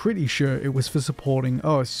way, I'm pretty sure it was for supporting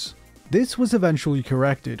us." This was eventually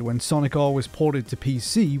corrected when Sonic R was ported to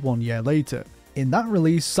PC 1 year later. In that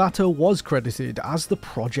release, Sato was credited as the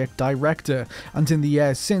project director, and in the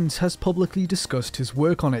years since has publicly discussed his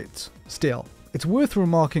work on it. Still, it's worth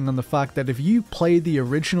remarking on the fact that if you play the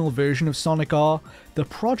original version of Sonic R, the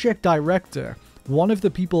project director, one of the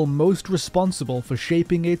people most responsible for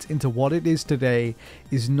shaping it into what it is today,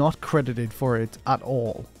 is not credited for it at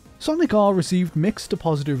all. Sonic R received mixed to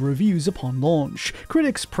positive reviews upon launch.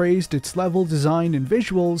 Critics praised its level design and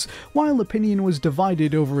visuals, while opinion was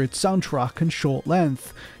divided over its soundtrack and short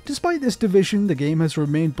length. Despite this division, the game has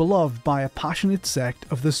remained beloved by a passionate sect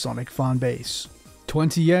of the Sonic fanbase.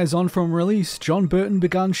 20 years on from release, John Burton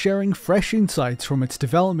began sharing fresh insights from its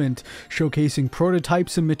development, showcasing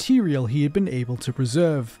prototypes and material he had been able to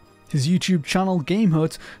preserve. His YouTube channel Game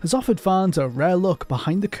Hut has offered fans a rare look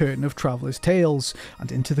behind the curtain of Traveller's Tales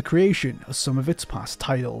and into the creation of some of its past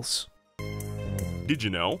titles. Did you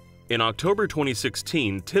know? In October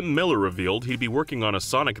 2016, Tim Miller revealed he'd be working on a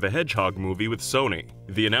Sonic the Hedgehog movie with Sony.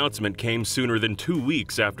 The announcement came sooner than 2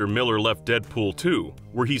 weeks after Miller left Deadpool 2,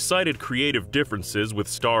 where he cited creative differences with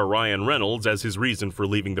star Ryan Reynolds as his reason for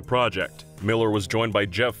leaving the project. Miller was joined by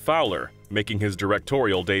Jeff Fowler, making his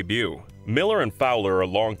directorial debut. Miller and Fowler are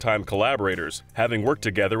longtime collaborators, having worked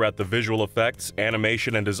together at the visual effects,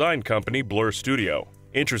 animation, and design company Blur Studio.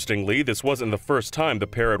 Interestingly, this wasn't the first time the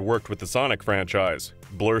pair had worked with the Sonic franchise.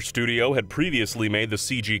 Blur Studio had previously made the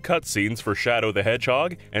CG cutscenes for Shadow the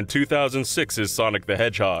Hedgehog and 2006's Sonic the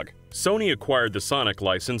Hedgehog. Sony acquired the Sonic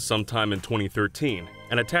license sometime in 2013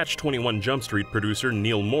 and attached 21 Jump Street producer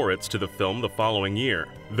Neil Moritz to the film the following year.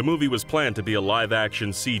 The movie was planned to be a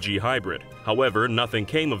live-action CG hybrid. However, nothing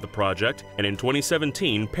came of the project, and in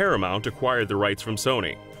 2017, Paramount acquired the rights from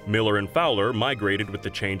Sony. Miller and Fowler migrated with the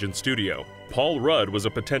change in studio. Paul Rudd was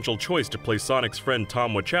a potential choice to play Sonic's friend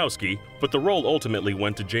Tom Wachowski, but the role ultimately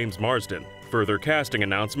went to James Marsden. Further casting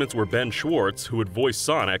announcements were Ben Schwartz, who would voice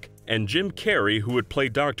Sonic, and Jim Carrey, who would play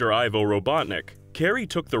Dr. Ivo Robotnik. Carrey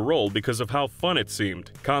took the role because of how fun it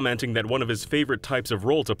seemed, commenting that one of his favorite types of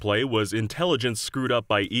role to play was intelligence screwed up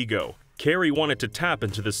by ego. Carrey wanted to tap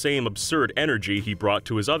into the same absurd energy he brought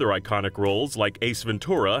to his other iconic roles like Ace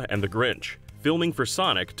Ventura and The Grinch. Filming for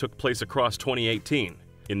Sonic took place across 2018.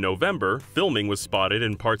 In November, filming was spotted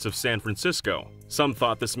in parts of San Francisco. Some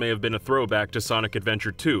thought this may have been a throwback to Sonic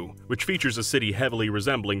Adventure 2, which features a city heavily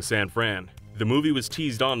resembling San Fran. The movie was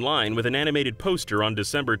teased online with an animated poster on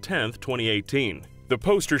December 10, 2018. The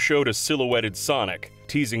poster showed a silhouetted Sonic,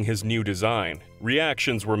 teasing his new design.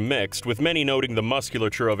 Reactions were mixed, with many noting the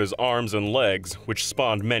musculature of his arms and legs, which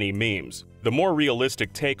spawned many memes. The more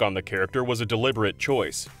realistic take on the character was a deliberate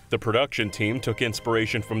choice. The production team took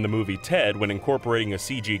inspiration from the movie Ted when incorporating a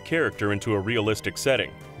CG character into a realistic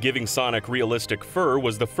setting. Giving Sonic realistic fur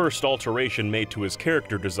was the first alteration made to his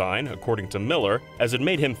character design, according to Miller, as it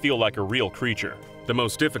made him feel like a real creature. The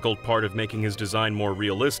most difficult part of making his design more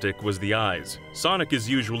realistic was the eyes. Sonic is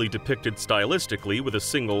usually depicted stylistically with a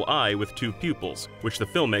single eye with two pupils, which the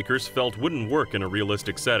filmmakers felt wouldn't work in a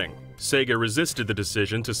realistic setting. Sega resisted the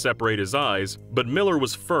decision to separate his eyes, but Miller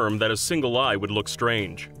was firm that a single eye would look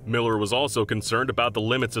strange. Miller was also concerned about the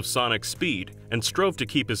limits of Sonic's speed and strove to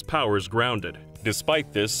keep his powers grounded.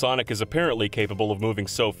 Despite this, Sonic is apparently capable of moving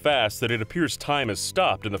so fast that it appears time has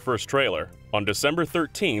stopped in the first trailer. On December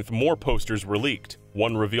 13th, more posters were leaked,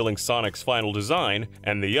 one revealing Sonic's final design,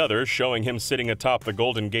 and the other showing him sitting atop the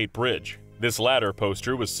Golden Gate Bridge. This latter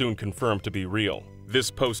poster was soon confirmed to be real. This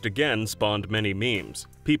post again spawned many memes.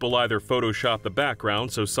 People either photoshopped the background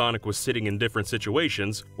so Sonic was sitting in different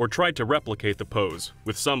situations, or tried to replicate the pose,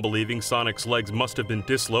 with some believing Sonic's legs must have been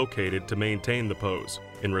dislocated to maintain the pose.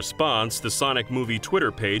 In response, the Sonic Movie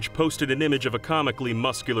Twitter page posted an image of a comically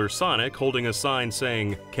muscular Sonic holding a sign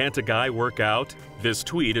saying, "Can't a guy work out?" This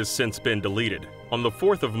tweet has since been deleted. On the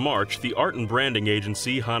 4th of March, the art and branding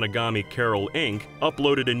agency Hanagami Carol Inc.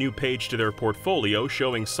 uploaded a new page to their portfolio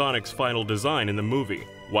showing Sonic's final design in the movie.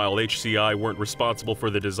 While HCI weren't responsible for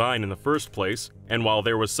the design in the first place, and while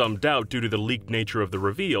there was some doubt due to the leaked nature of the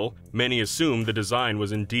reveal, many assumed the design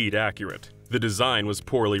was indeed accurate. The design was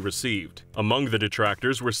poorly received. Among the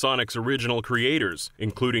detractors were Sonic's original creators,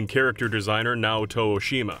 including character designer Naoto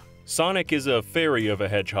Oshima. Sonic is a fairy of a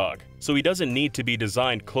hedgehog, so he doesn't need to be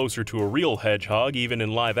designed closer to a real hedgehog even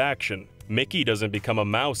in live action. Mickey doesn't become a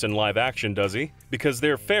mouse in live action, does he? Because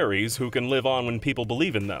they're fairies who can live on when people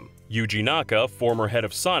believe in them. Yuji Naka, former head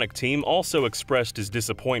of Sonic Team, also expressed his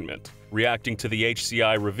disappointment. Reacting to the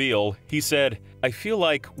HCI reveal, he said, "I feel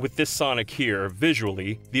like, with this Sonic here,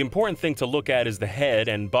 visually, the important thing to look at is the head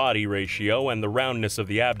and body ratio and the roundness of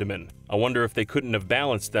the abdomen. I wonder if they couldn't have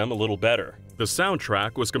balanced them a little better." The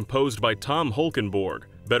soundtrack was composed by Tom Holkenborg,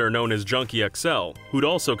 better known as Junkie XL, who'd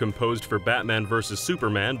also composed for Batman vs.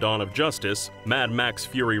 Superman: Dawn of Justice, Mad Max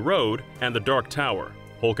Fury Road, and The Dark Tower.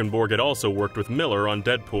 Holkenborg had also worked with Miller on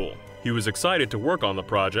Deadpool. He was excited to work on the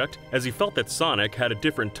project, as he felt that Sonic had a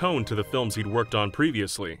different tone to the films he'd worked on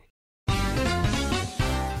previously.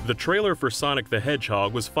 The trailer for Sonic the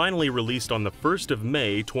Hedgehog was finally released on the 1st of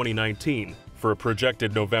May 2019, for a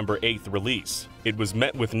projected November 8th release. It was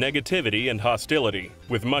met with negativity and hostility,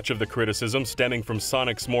 with much of the criticism stemming from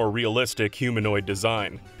Sonic's more realistic humanoid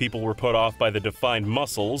design. People were put off by the defined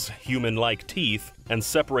muscles, human-like teeth, and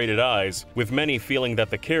separated eyes, with many feeling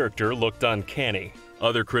that the character looked uncanny.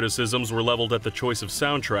 Other criticisms were leveled at the choice of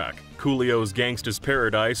soundtrack. Coolio's Gangsta's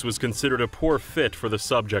Paradise was considered a poor fit for the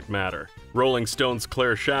subject matter. Rolling Stone's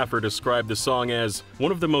Claire Schaffer described the song as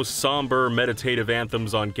one of the most somber, meditative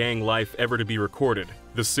anthems on gang life ever to be recorded.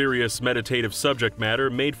 The serious, meditative subject matter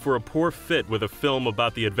made for a poor fit with a film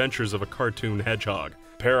about the adventures of a cartoon hedgehog.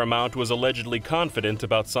 Paramount was allegedly confident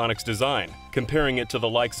about Sonic's design, comparing it to the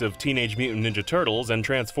likes of Teenage Mutant Ninja Turtles and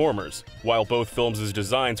Transformers. While both films'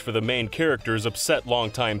 designs for the main characters upset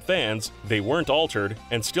longtime fans, they weren't altered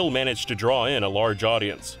and still managed to draw in a large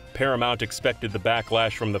audience. Paramount expected the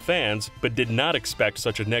backlash from the fans, but did not expect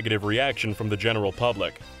such a negative reaction from the general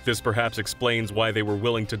public. This perhaps explains why they were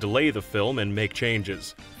willing to delay the film and make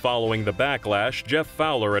changes. Following the backlash, Jeff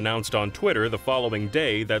Fowler announced on Twitter the following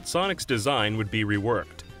day that Sonic's design would be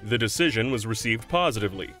reworked. The decision was received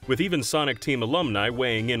positively, with even Sonic Team alumni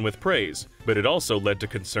weighing in with praise, but it also led to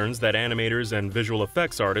concerns that animators and visual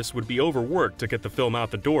effects artists would be overworked to get the film out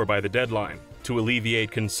the door by the deadline. To alleviate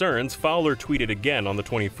concerns, Fowler tweeted again on the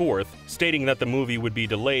 24th, stating that the movie would be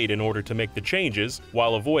delayed in order to make the changes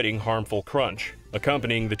while avoiding harmful crunch.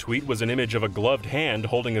 Accompanying the tweet was an image of a gloved hand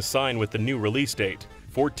holding a sign with the new release date,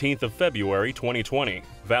 14th of February 2020,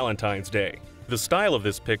 Valentine's Day. The style of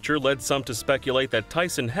this picture led some to speculate that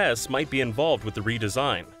Tyson Hesse might be involved with the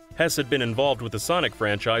redesign. Hesse had been involved with the Sonic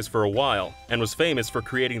franchise for a while, and was famous for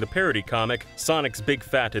creating the parody comic Sonic's Big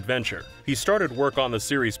Fat Adventure. He started work on the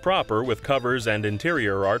series proper with covers and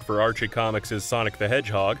interior art for Archie Comics' Sonic the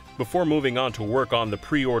Hedgehog, before moving on to work on the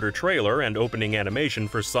pre-order trailer and opening animation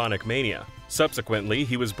for Sonic Mania. Subsequently,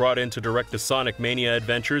 he was brought in to direct the Sonic Mania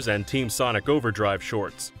Adventures and Team Sonic Overdrive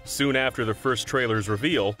shorts. Soon after the first trailer's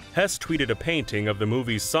reveal, Hesse tweeted a painting of the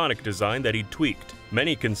movie's Sonic design that he'd tweaked.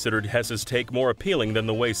 Many considered Hesse's take more appealing than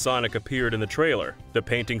the way Sonic appeared in the trailer. The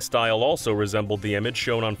painting style also resembled the image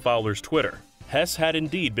shown on Fowler's Twitter. Hesse had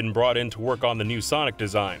indeed been brought in to work on the new Sonic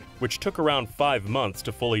design, which took around 5 months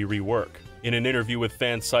to fully rework. In an interview with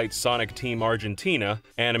fan site Sonic Team Argentina,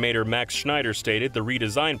 animator Max Schneider stated the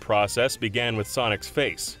redesign process began with Sonic's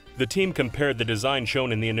face. The team compared the design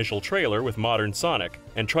shown in the initial trailer with modern Sonic,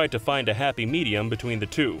 and tried to find a happy medium between the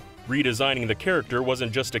two. Redesigning the character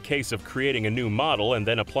wasn't just a case of creating a new model and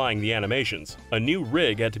then applying the animations. A new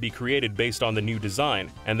rig had to be created based on the new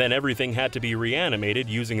design, and then everything had to be reanimated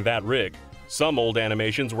using that rig. Some old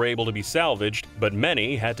animations were able to be salvaged, but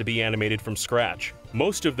many had to be animated from scratch.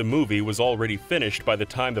 Most of the movie was already finished by the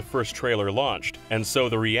time the first trailer launched, and so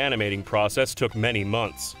the reanimating process took many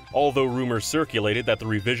months. Although rumors circulated that the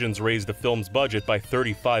revisions raised the film's budget by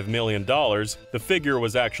 $35 million, the figure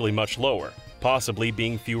was actually much lower, possibly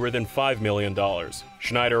being fewer than $5 million.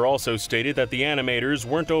 Schneider also stated that the animators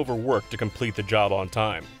weren't overworked to complete the job on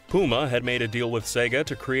time. Puma had made a deal with Sega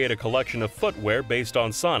to create a collection of footwear based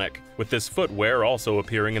on Sonic, with this footwear also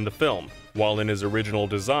appearing in the film. While in his original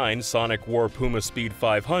design, Sonic wore Puma Speed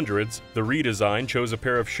 500s, the redesign chose a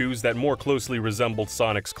pair of shoes that more closely resembled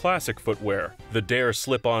Sonic's classic footwear, the Dare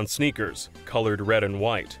slip-on sneakers, colored red and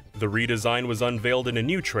white. The redesign was unveiled in a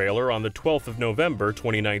new trailer on the 12th of November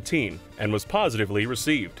 2019, and was positively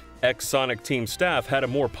received. Ex-Sonic Team staff had a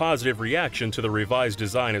more positive reaction to the revised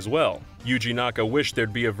design as well. Yuji Naka wished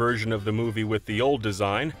there'd be a version of the movie with the old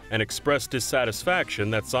design, and expressed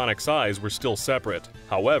dissatisfaction that Sonic's eyes were still separate.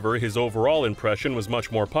 However, his overall impression was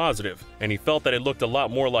much more positive, and he felt that it looked a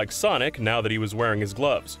lot more like Sonic now that he was wearing his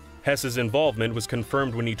gloves. Hesse's involvement was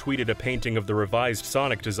confirmed when he tweeted a painting of the revised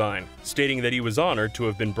Sonic design, stating that he was honored to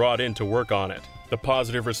have been brought in to work on it. The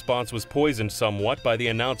positive response was poisoned somewhat by the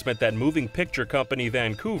announcement that moving picture company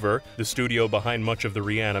Vancouver, the studio behind much of the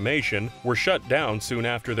reanimation, were shut down soon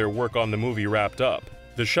after their work on the movie wrapped up.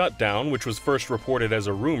 The shutdown, which was first reported as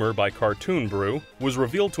a rumor by Cartoon Brew, was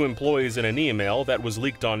revealed to employees in an email that was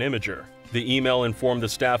leaked on Imager. The email informed the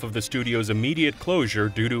staff of the studio's immediate closure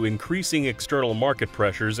due to increasing external market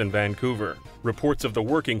pressures in Vancouver. Reports of the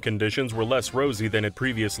working conditions were less rosy than had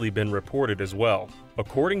previously been reported as well.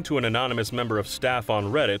 According to an anonymous member of staff on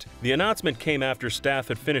Reddit, the announcement came after staff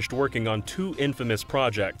had finished working on 2 infamous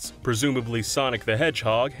projects, presumably Sonic the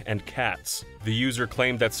Hedgehog and Cats. The user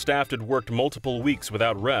claimed that staff had worked multiple weeks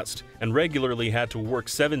without rest, and regularly had to work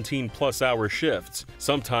 17-plus-hour shifts,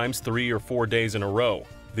 sometimes 3 or 4 days in a row.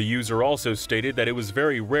 The user also stated that it was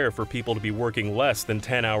very rare for people to be working less than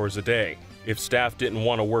 10 hours a day. If staff didn't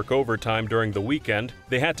want to work overtime during the weekend,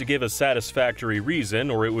 they had to give a satisfactory reason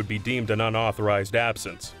or it would be deemed an unauthorized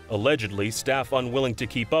absence. Allegedly, staff unwilling to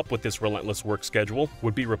keep up with this relentless work schedule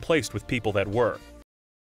would be replaced with people that were.